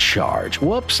Daedon charge.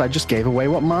 Whoops, I just gave away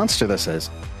what monster this is.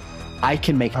 I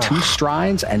can make 2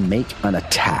 strides and make an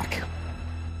attack.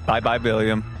 Bye-bye,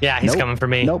 Billiam. Yeah, he's Nope. coming for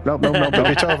me. Nope. Could be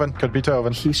Tovin. Could be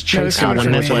Tovin. He's No, he's chasing coming what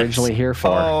for he was me. originally here for.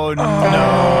 Oh, no.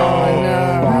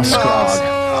 Boss Grog.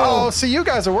 Oh, see, you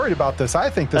guys are worried about this. I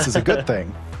think this is a good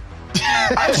thing.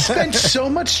 I've spent so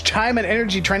much time and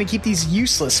energy trying to keep these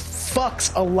useless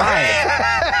fucks alive.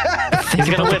 He's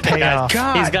gonna whip it, guys.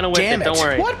 God He's gonna whip damn it. Don't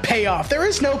worry. What payoff? There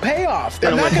is no payoff. They're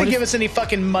Gonna not whip- going what to if- give us any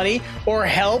fucking money or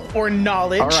help or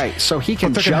knowledge. All right, so he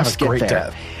can But they're gonna have just a get great there.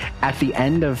 death. At the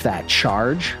end of that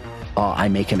charge, I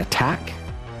make an attack,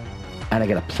 and I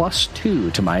get a +2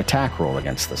 to my attack roll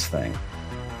against this thing.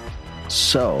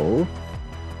 So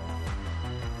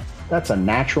that's a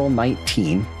natural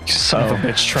 19 Son of a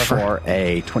bitch, Trevor. for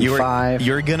a 25,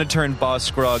 You're going to turn Boss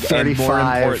Scrog, and 35. more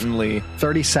importantly,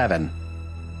 37.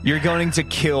 you're going to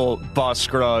kill Boss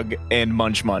Scrog and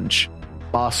Munch Munch.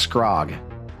 Boss Scrog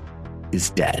is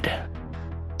dead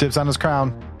Dibs on his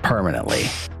crown. permanently.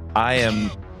 I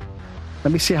am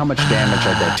Let me see how much damage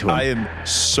I did to him. I am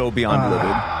so beyond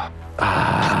livid.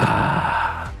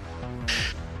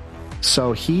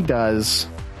 So he does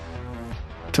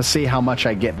to see how much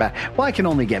I get back. Well, I can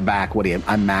only get back what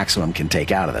I maximum can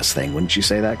take out of this thing. Wouldn't you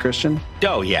say that, Christian?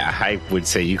 Oh, yeah. I would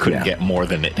say you couldn't get more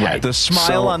than it had. The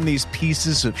smile on these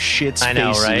pieces of shit's I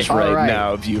know, faces right? right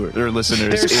now, viewers or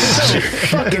listeners. They're so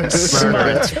fucking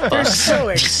smart. They're so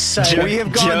excited. We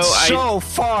have gone Joe, so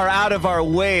far out of our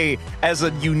way as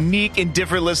a unique and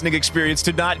different listening experience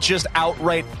to not just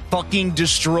outright fucking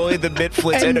destroy the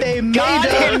Mitflits. And they made God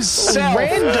up himself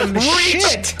random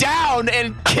reached shit. down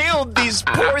and killed these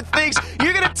poor things.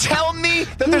 You're going to tell me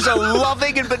that there's a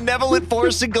loving and benevolent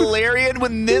force in Galarian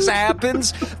when this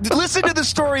happens? Listen to the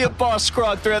story of Boss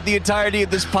Scrog throughout the entirety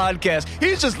of this podcast.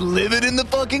 He's just living in the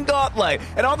fucking gauntlet.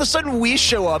 And all of a sudden we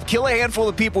show up, kill a handful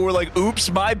of people. We're like,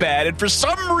 oops, my bad. And for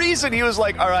some reason he was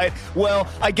like, all right, well,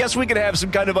 I guess we could have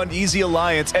some kind of uneasy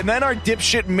alliance. And then our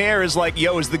dipshit mayor is like,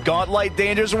 yo, is the gauntlet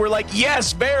dangerous? And we're like,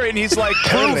 yes, Baron. He's like,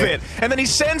 prove it. And then he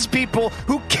sends people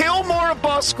who kill more of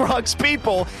Boss Scrog's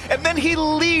people. And then he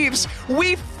leaves.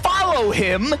 We follow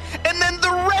him. And then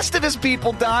the rest of his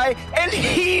people die. And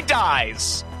he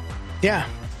dies. Yeah.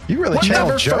 You really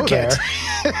Never channeled Joe forget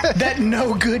there. that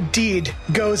no good deed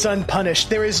goes unpunished.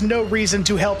 There is no reason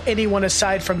to help anyone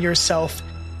aside from yourself.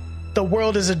 The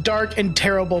world is a dark and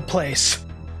terrible place.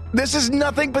 This is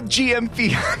nothing but GM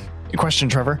fiat. Question,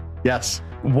 Trevor. Yes.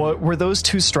 What were those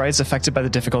 2 strides affected by the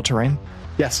difficult terrain?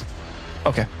 Yes.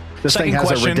 Okay. This thing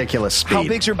has a ridiculous speed. How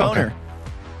big's your boner? Okay.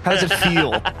 How does it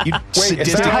feel? You Wait,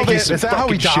 is that how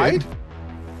he died?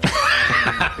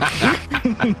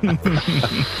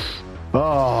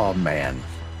 Oh, man.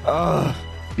 Oh,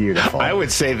 beautiful. I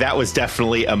would say that was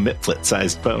definitely a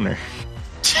Mitflit-sized boner.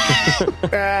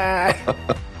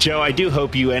 Joe, I do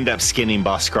hope you end up skinning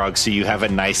Boss Scrog so you have a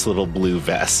nice little blue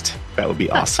vest. That would be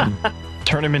awesome.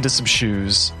 Turn him into some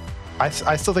shoes. I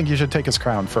still think you should take his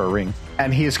crown for a ring.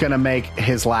 And he's going to make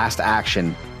his last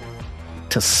action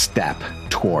to step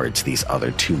towards these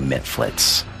other 2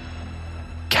 Mitflits,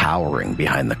 cowering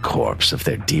behind the corpse of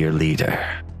their dear leader.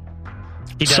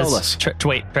 He does. Solus.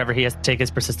 Wait, Trevor, he has to take his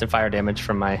persistent fire damage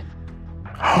from my...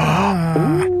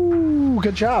 Ooh,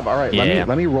 good job. All right, Yeah.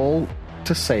 let me roll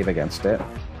to save against it.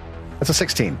 It's a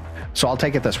 16. So I'll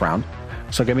take it this round.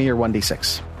 So give me your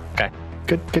 1d6. Okay.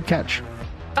 Good catch.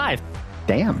 5.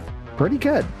 Damn. Pretty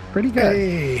good.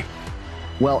 Hey.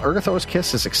 Well, Urgatho's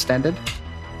Kiss is extended.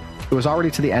 It was already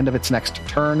to the end of its next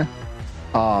turn.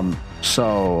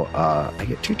 So I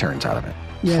get 2 turns out of it.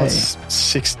 Yay. Plus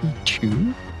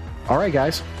 62? All right,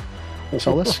 guys.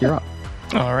 Solus, you're up.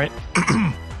 All right.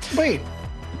 Wait,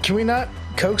 can we not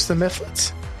coax the Mitflits?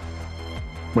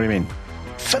 What do you mean?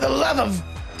 For the love of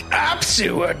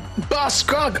Apsu and Boss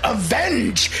Scrog,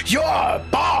 avenge your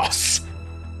boss!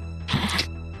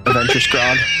 Adventure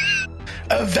Scrog.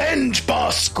 Avenge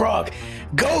Boss Scrog!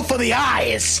 Go for the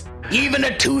eyes! Even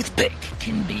a toothpick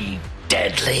can be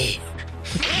deadly.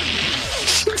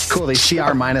 Cool. They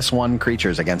CR -1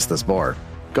 creatures against this board.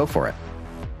 Go for it.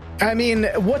 I mean,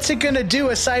 what's it gonna do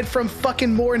aside from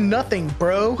fucking more nothing,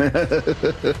 bro?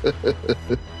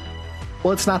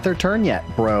 Well, it's not their turn yet,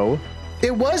 bro.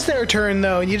 It was their turn,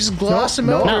 though, and you just gloss them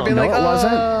No, over and be no, like, it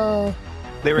wasn't. oh.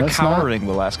 they were That's not- cowering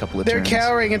the last couple of They're turns.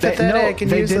 cowering and They pathetic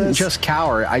and didn't useless. just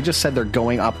cower. I just said they're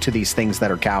going up to these things that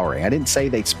are cowering. I didn't say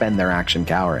they spend their action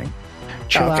cowering.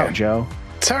 Chill Okay. out, Joe.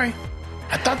 Sorry.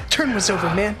 I thought the turn was over,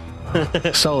 man.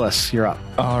 Solus, you're up.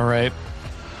 All right.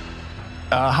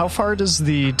 How far does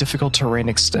the difficult terrain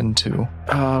extend to?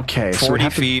 Okay, so we 40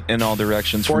 have to- feet in all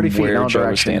directions 40 from feet in where all Joe was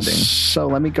directions. standing. So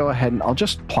let me go ahead and I'll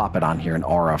just plop it on here, an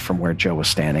aura from where Joe was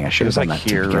standing. I should have It done was that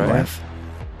like here, to begin right? with.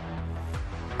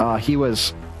 He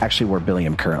was actually where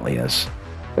Billiam currently is.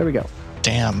 There we go.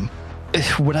 Damn.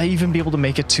 Would I even be able to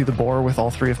make it to the boar with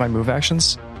all 3 of my move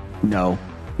actions? No,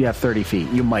 you have 30 feet.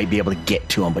 You might be able to get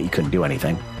to him, but you couldn't do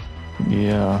anything.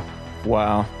 Yeah.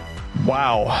 Wow.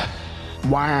 Wow.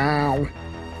 Wow.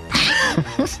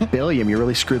 Billiam, you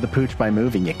really screwed the pooch by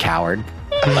moving, you coward.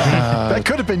 That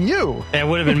could have been you. It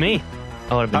would have been me.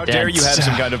 I would have been How dead. dare you have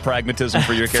some kind of pragmatism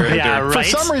for your character? Yeah, For right.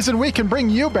 some reason, we can bring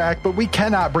you back, but we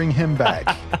cannot bring him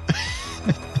back.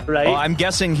 Right? Well, I'm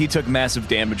guessing he took massive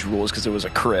damage rules because it was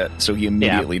a crit, so he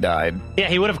immediately died. Yeah,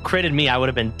 he would have critted me. I would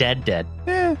have been dead. Well,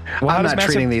 how I'm does not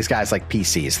massive- treating these guys like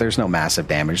PCs. There's no massive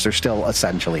damage. They're still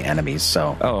essentially enemies,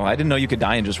 so... Oh, I didn't know you could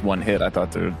die in just one hit. I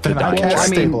thought Then the I die can't I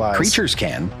mean, stabilize. creatures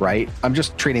can, right? I'm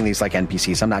just treating these like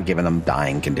NPCs. I'm not giving them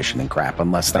dying condition and crap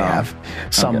unless they Oh, have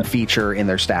some okay. feature in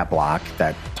their stat block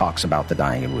that talks about the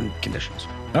dying and wound conditions.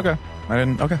 Okay. I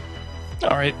didn't. Okay.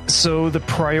 All right. So the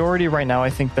priority right now, I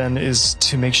think, then, is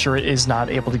to make sure it is not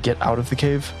able to get out of the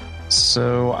cave.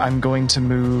 So I'm going to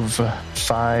move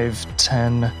 5,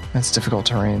 10. That's difficult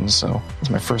terrain, so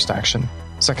that's my first action.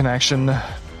 Second action,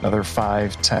 another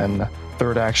 5, 10,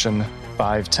 third action,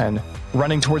 5, 10.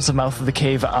 Running towards the mouth of the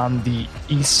cave on the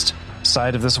east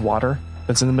side of this water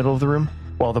that's in the middle of the room,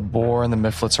 while the boar and the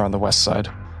Mifflets are on the west side.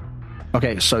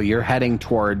 Okay, so you're heading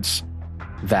towards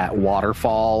that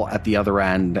waterfall at the other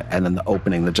end, and then the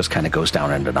opening that just kind of goes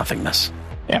down into nothingness.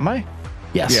 Am I?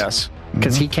 Yes. Yes.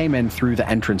 Because he came in through the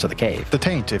entrance of the cave. The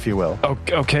taint, if you will. Oh,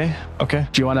 okay.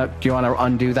 Do you want to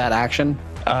undo that action?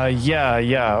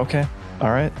 Yeah, okay.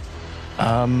 All right.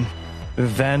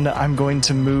 Then I'm going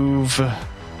to move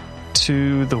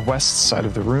to the west side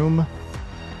of the room.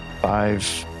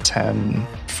 5, 10.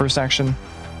 First action.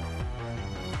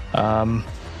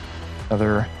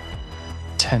 Another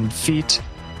 10 feet.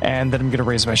 And then I'm going to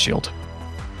raise my shield,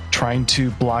 trying to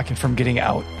block it from getting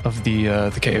out of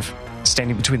the cave,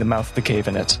 standing between the mouth of the cave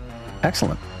and it.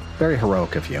 Excellent. Very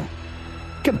heroic of you.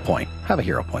 Get a point. Have a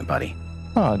hero point, buddy.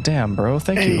 Oh, damn, bro.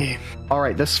 Thank you. All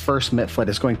right, this first Mitflit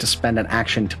is going to spend an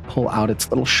action to pull out its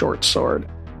little short sword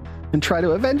and try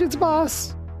to avenge its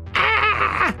boss.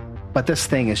 Ah! But this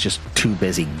thing is just too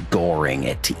busy goring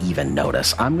it to even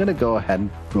notice. I'm going to go ahead and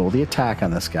roll the attack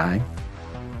on this guy.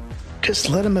 Just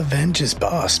let him avenge his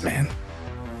boss, man.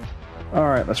 All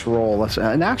right, let's roll.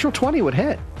 A natural 20 would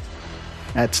hit.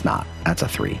 That's not. That's a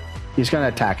 3. He's going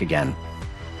to attack again.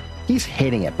 He's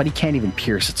hitting it, but he can't even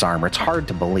pierce its armor. It's hard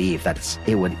to believe that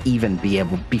it would even be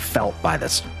able to be felt by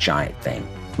this giant thing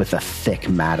with a thick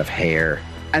mat of hair.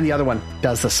 And the other one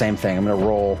does the same thing. I'm going to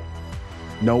roll.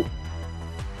 Nope.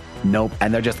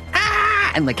 And they're just,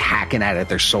 and like hacking at it with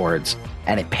their swords.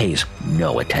 And it pays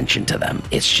no attention to them.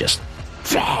 It's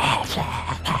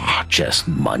just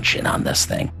munching on this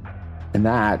thing. And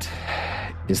that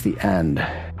is the end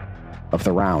of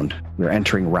the round. We're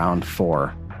entering round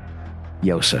 4.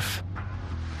 Yosef,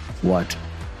 what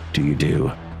do you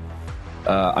do?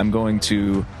 I'm going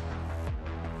to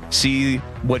see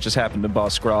what just happened to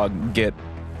Boss Grog get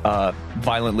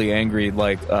violently angry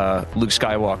like Luke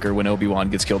Skywalker when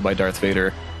Obi-Wan gets killed by Darth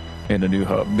Vader in A New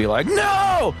Hope. Be like,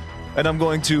 no! And I'm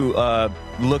going to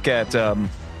look at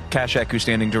Kashak, who's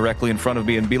standing directly in front of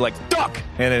me, and be like, duck!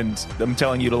 And I'm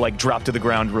telling you to like drop to the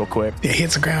ground real quick. Yeah, he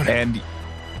hits the ground. And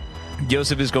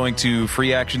Yosef is going to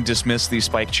free action dismiss the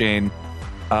spike chain,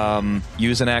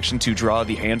 use an action to draw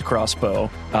the hand crossbow,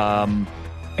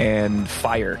 and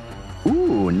fire.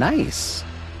 Ooh, nice.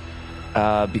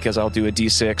 Because I'll do a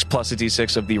d6 plus a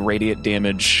d6 of the radiant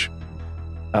damage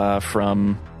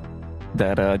from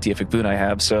that deific boon I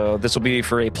have. So this will be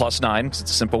for a +9 because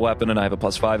it's a simple weapon, and I have a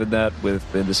 +5 in that.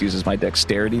 And this uses my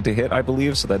dexterity to hit, I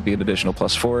believe. So that'd be an additional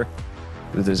 +4.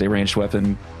 If it is a ranged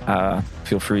weapon,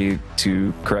 feel free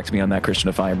to correct me on that, Christian,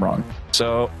 if I am wrong.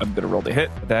 So I'm going to roll the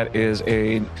hit. That is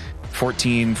a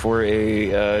 14 for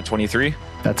a 23.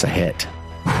 That's a hit.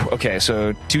 Okay,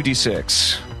 so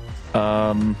 2d6.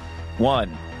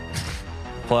 1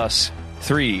 plus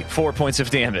 3, 4 points of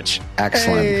damage.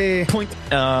 Excellent. Hey.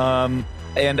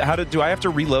 And how do I have to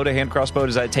reload a hand crossbow?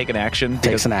 Does that take an action?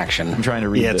 Takes an action. I'm trying to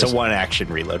read Yeah, this. it's a 1-action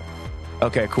reload.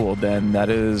 Okay, cool. Then that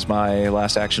is my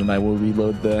last action. I will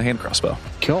reload the hand crossbow.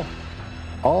 Cool.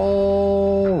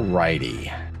 All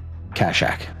righty.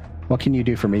 Kashak, what can you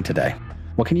do for me today?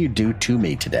 What can you do to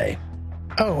me today?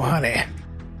 Oh, honey.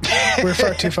 We're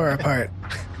far too far apart.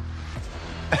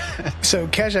 So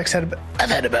Kashak's I've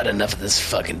had about enough of this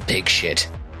fucking pig shit.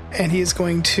 and he is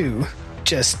going to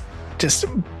just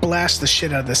blast the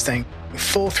shit out of this thing.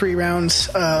 Full 3 rounds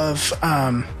of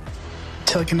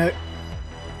telekinetic.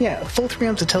 Yeah, full 3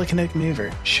 rounds of telekinetic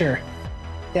maneuver. Sure.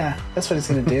 Yeah, that's what it's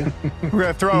gonna do. We're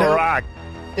gonna throw a rock.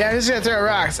 Yeah, I'm just gonna throw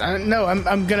rocks. No,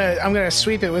 I'm gonna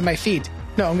sweep it with my feet.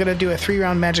 No, I'm gonna do a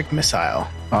 3-round magic missile.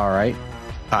 All right.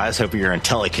 I was hoping you're in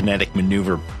telekinetic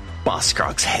maneuver Boss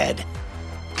Grog's head.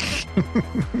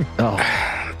 Oh,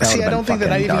 See, I don't think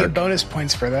that I even dark. get bonus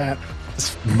points for that.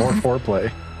 It's more foreplay.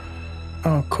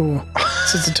 Oh, cool.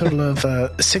 So it's a total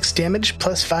of 6 damage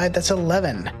plus 5. That's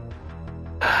 11.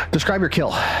 Describe your kill.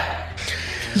 God.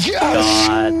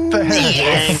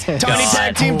 Yes! Tiny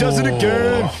Tag team does it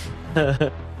again.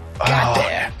 Got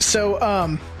there. So,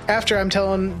 after I'm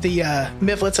telling the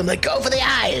Mifflets, I'm like, go for the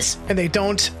eyes, and they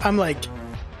don't. I'm like,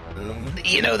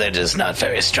 You know, they're just not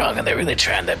very strong and they're really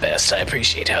trying their best. I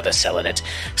appreciate how they're selling it.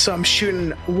 so I'm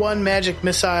shooting 1 magic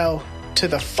missile to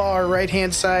the far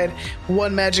right-hand side,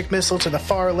 1 magic missile to the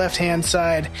far left-hand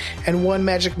side, and 1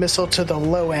 magic missile to the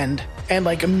low end. And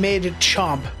like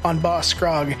mid-chomp on Boss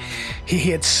Grog, he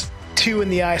hits 2 in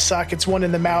the eye sockets, 1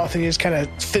 in the mouth, and he just kind of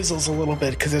fizzles a little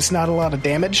bit because it's not a lot of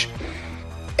damage.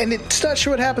 And it's not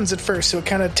sure what happens at first, so it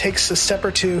kind of takes a step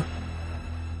or 2,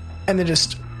 and then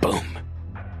just boom.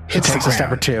 It takes the a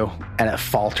step or ground. 2, and it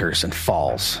falters and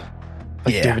falls.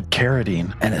 Like Yeah. David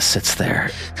Carradine. And it sits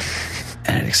there.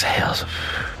 and it exhales.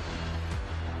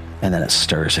 And then it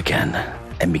stirs again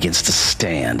and begins to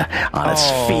stand on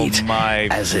its feet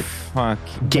as it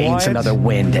gains another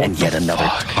wind and yet another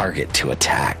target to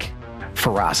attack.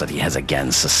 Ferocity has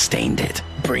again sustained it.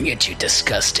 Bring it, you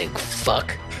disgusting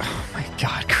fuck. Oh my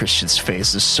God, Christian's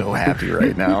face is so happy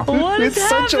right now. What is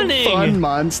happening? Such a fun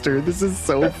monster. This is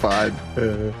so fun.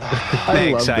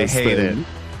 I love this I hate thing. it.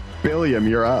 William,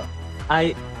 you're up.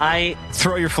 I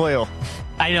Throw your flail.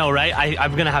 I know, right?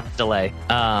 I'm gonna have to delay.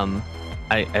 I'm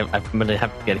gonna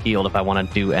have to get healed if I want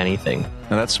to do anything.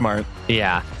 No, that's smart.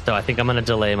 Yeah, so I think I'm gonna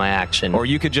delay my action. Or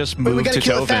you could just But we move gotta to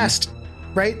kill Tovin. it fast,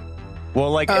 right?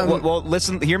 Well,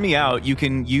 listen, hear me out. You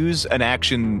can use an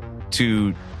action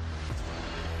to,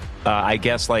 I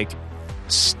guess, like,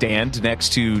 stand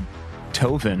next to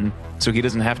Tovin so he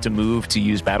doesn't have to move to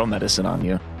use battle medicine on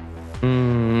you.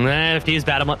 If he used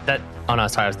battle oh no,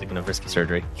 sorry, I was thinking of risky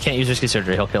surgery. You can't use risky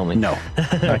surgery; he'll kill me. No.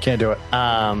 I can't do it.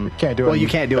 Can't do it. Well, you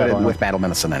can't do it with battle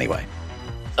medicine anyway.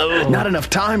 Oh. Not enough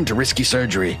time to risky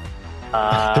surgery.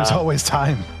 There's always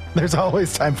time. There's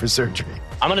always time for surgery.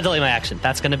 I'm gonna delay my action.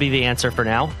 That's gonna be the answer for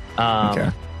now. Okay.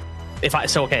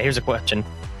 Here's a question: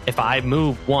 if I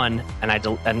move one and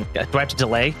do I have to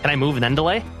delay? Can I move and then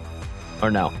delay,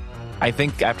 or no? I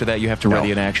think after that you have to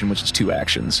ready an action, which is 2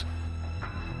 actions.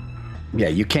 Yeah,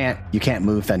 you can't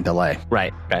move then delay.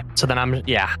 Right. Okay. So then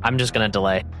I'm just gonna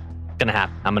delay. It's gonna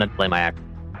happen. I'm gonna delay my action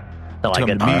till I Come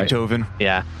get to me, Tovin.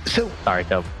 Yeah. So, Sorry,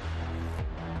 Tov.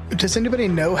 does anybody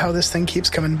know how this thing keeps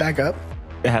coming back up?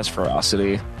 It has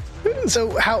ferocity.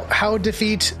 So, how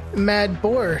defeat Mad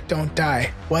Boar don't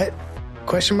die? What?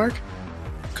 Question mark?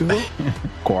 Google?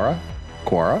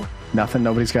 Quora? Nothing?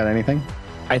 Nobody's got anything?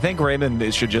 I think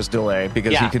Raymond should just delay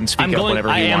because he can speak up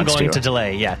whenever he wants to. I am going to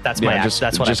delay. Yeah, that's my action.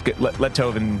 That's what let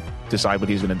Tovin decide what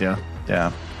he's going to do. Yeah.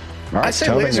 All right, I say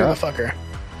Tovin, laser you're the up. fucker.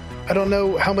 I don't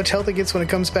know how much health it gets when it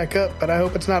comes back up, but I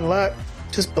hope it's not a lot.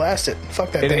 Just blast it.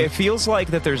 Fuck that thing. It feels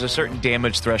like that there's a certain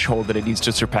damage threshold that it needs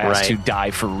to surpass to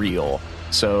die for real.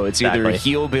 So it's either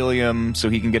heal Billiam so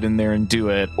he can get in there and do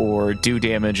it, or do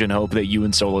damage and hope that you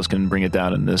and Solos can bring it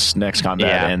down in this next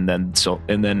combat, and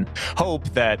then hope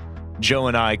that Joe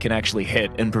and I can actually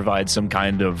hit and provide some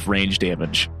kind of range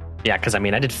damage. Yeah, because I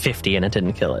did 50 and it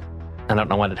didn't kill it. I don't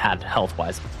know what it had health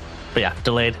wise, but yeah,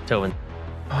 delayed Tovin.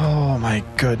 Oh my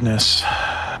goodness.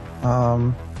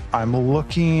 I'm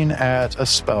looking at a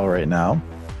spell right now,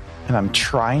 and I'm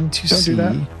trying to see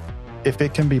if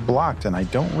it can be blocked, and I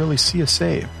don't really see a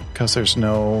save because there's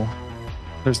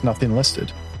nothing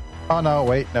listed. Oh no,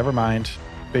 wait, never mind.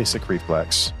 Basic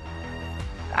reflex.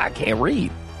 I can't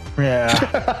read. Yeah.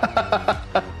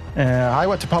 Yeah, I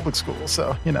went to public school,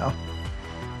 so you know.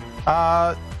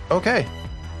 Okay.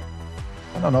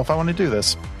 I don't know if I want to do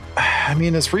this. I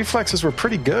mean, his reflexes were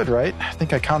pretty good, right? I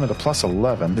think I counted a plus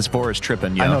 11. This boar is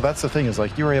tripping, yeah. I know, that's the thing, is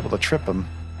like you were able to trip him.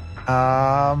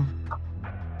 I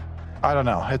don't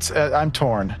know. I'm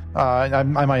torn. I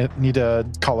might need to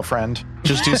call a friend.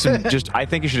 Just do some. I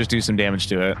think you should just do some damage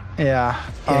to it. Yeah.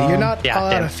 Yeah, you're not all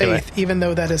out of damage to faith, even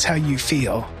though that is how you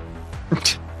feel.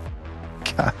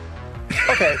 God.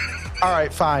 Okay. All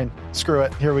right. Fine. Screw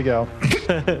it. Here we go.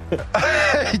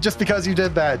 Just because you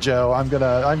did that, Joe, I'm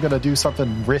gonna do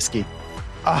something risky.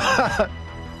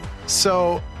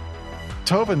 So,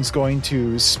 Tovin's going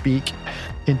to speak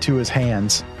into his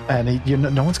hands, and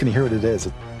no one's gonna hear what it is.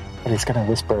 And he's gonna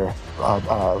whisper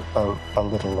a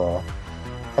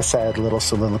sad little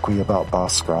soliloquy about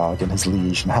Boss Scrog and his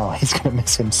liege and how he's gonna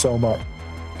miss him so much.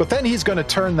 But then he's gonna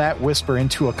turn that whisper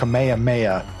into a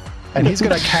Kamehameha, and he's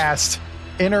gonna cast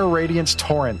Inner Radiance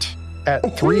Torrent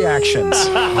at 3 actions.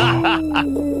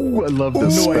 Ooh, I love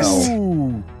this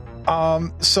spell.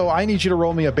 So I need you to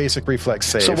roll me a basic reflex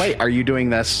save. So wait, are you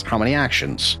doing this? How many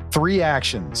actions? 3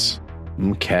 actions.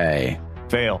 Okay.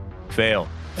 Fail. Please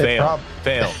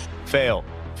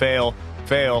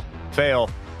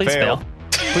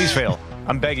fail.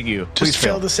 I'm begging you. Just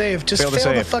fail the save. Just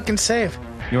fail the fucking save.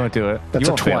 You won't do it. That's You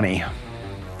a won't fail. 20.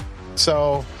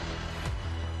 So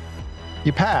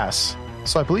you pass.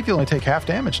 So I believe you only take half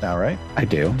damage now, right? I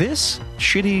do. This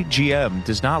shitty GM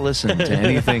does not listen to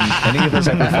anything any of us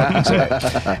ever fucking say.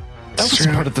 That was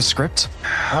part of the script.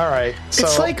 All right. So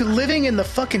It's like living in the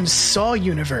fucking Saw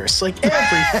universe. Like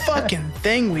every fucking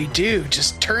thing we do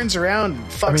just turns around and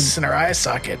fucks us in our eye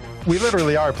socket. we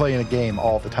literally are playing a game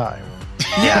all the time.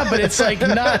 Yeah, but it's like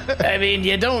not. I mean,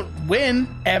 you don't win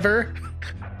ever.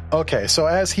 Okay, so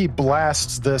as he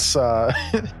blasts this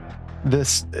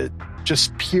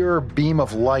just pure beam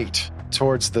of light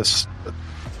towards this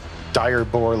dire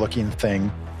boar looking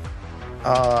thing,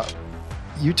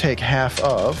 you take half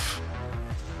of.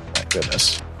 My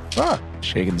goodness.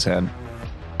 Shaking his head.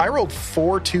 I rolled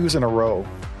 4 2s in a row.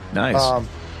 Nice.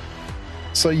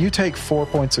 So you take 4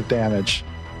 points of damage.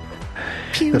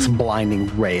 This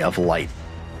blinding ray of light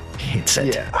hits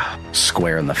it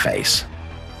square in the face.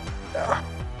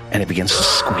 And it begins to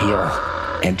squeal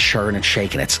and churn and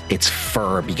shake, and its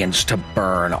fur begins to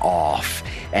burn off,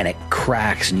 and it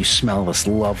cracks, and you smell this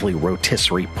lovely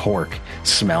rotisserie pork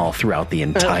smell throughout the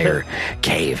entire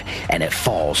cave, and it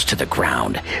falls to the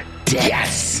ground. Dead.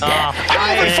 Yes! And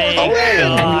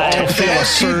you all feel a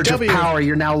surge of power.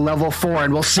 You're now level 4,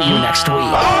 and we'll see you next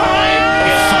week.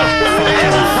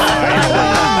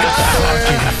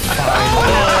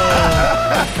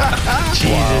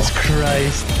 Jesus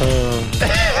Christ.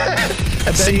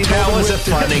 See, that was a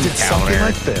fun encounter. Something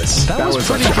like this. That was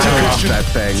pretty good. I love that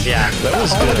thing. Yeah. That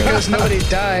was Only good. because nobody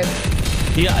died.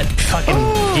 Yeah, fucking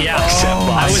yeah.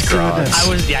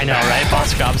 I know, right?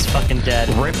 Boss Grob's fucking dead.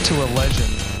 Rip to a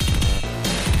legend.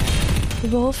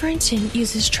 Roll for Intent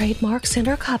uses trademarks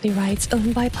and/or copyrights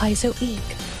owned by Paizo Inc.,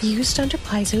 used under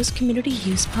Paizo's community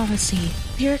use policy.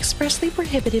 We are expressly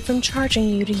prohibited from charging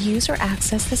you to use or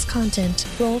access this content.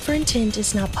 Roll for Intent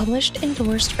is not published,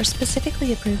 endorsed, or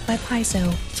specifically approved by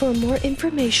Paizo. For more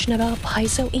information about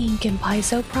Paizo Inc. and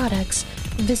Paizo products,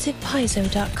 visit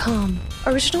paizo.com.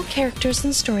 Original characters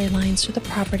and storylines are the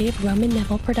property of Roman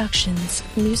Neville Productions.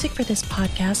 Music for this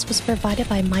podcast was provided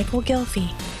by Michael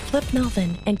Gilfie, Flip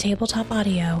Melvin, and Tabletop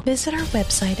Audio. Visit our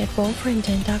website at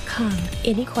rollforintent.com.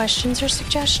 Any questions or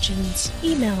suggestions,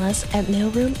 email us at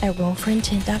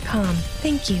mailroom@rollforintent.com.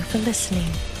 Thank you for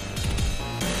listening.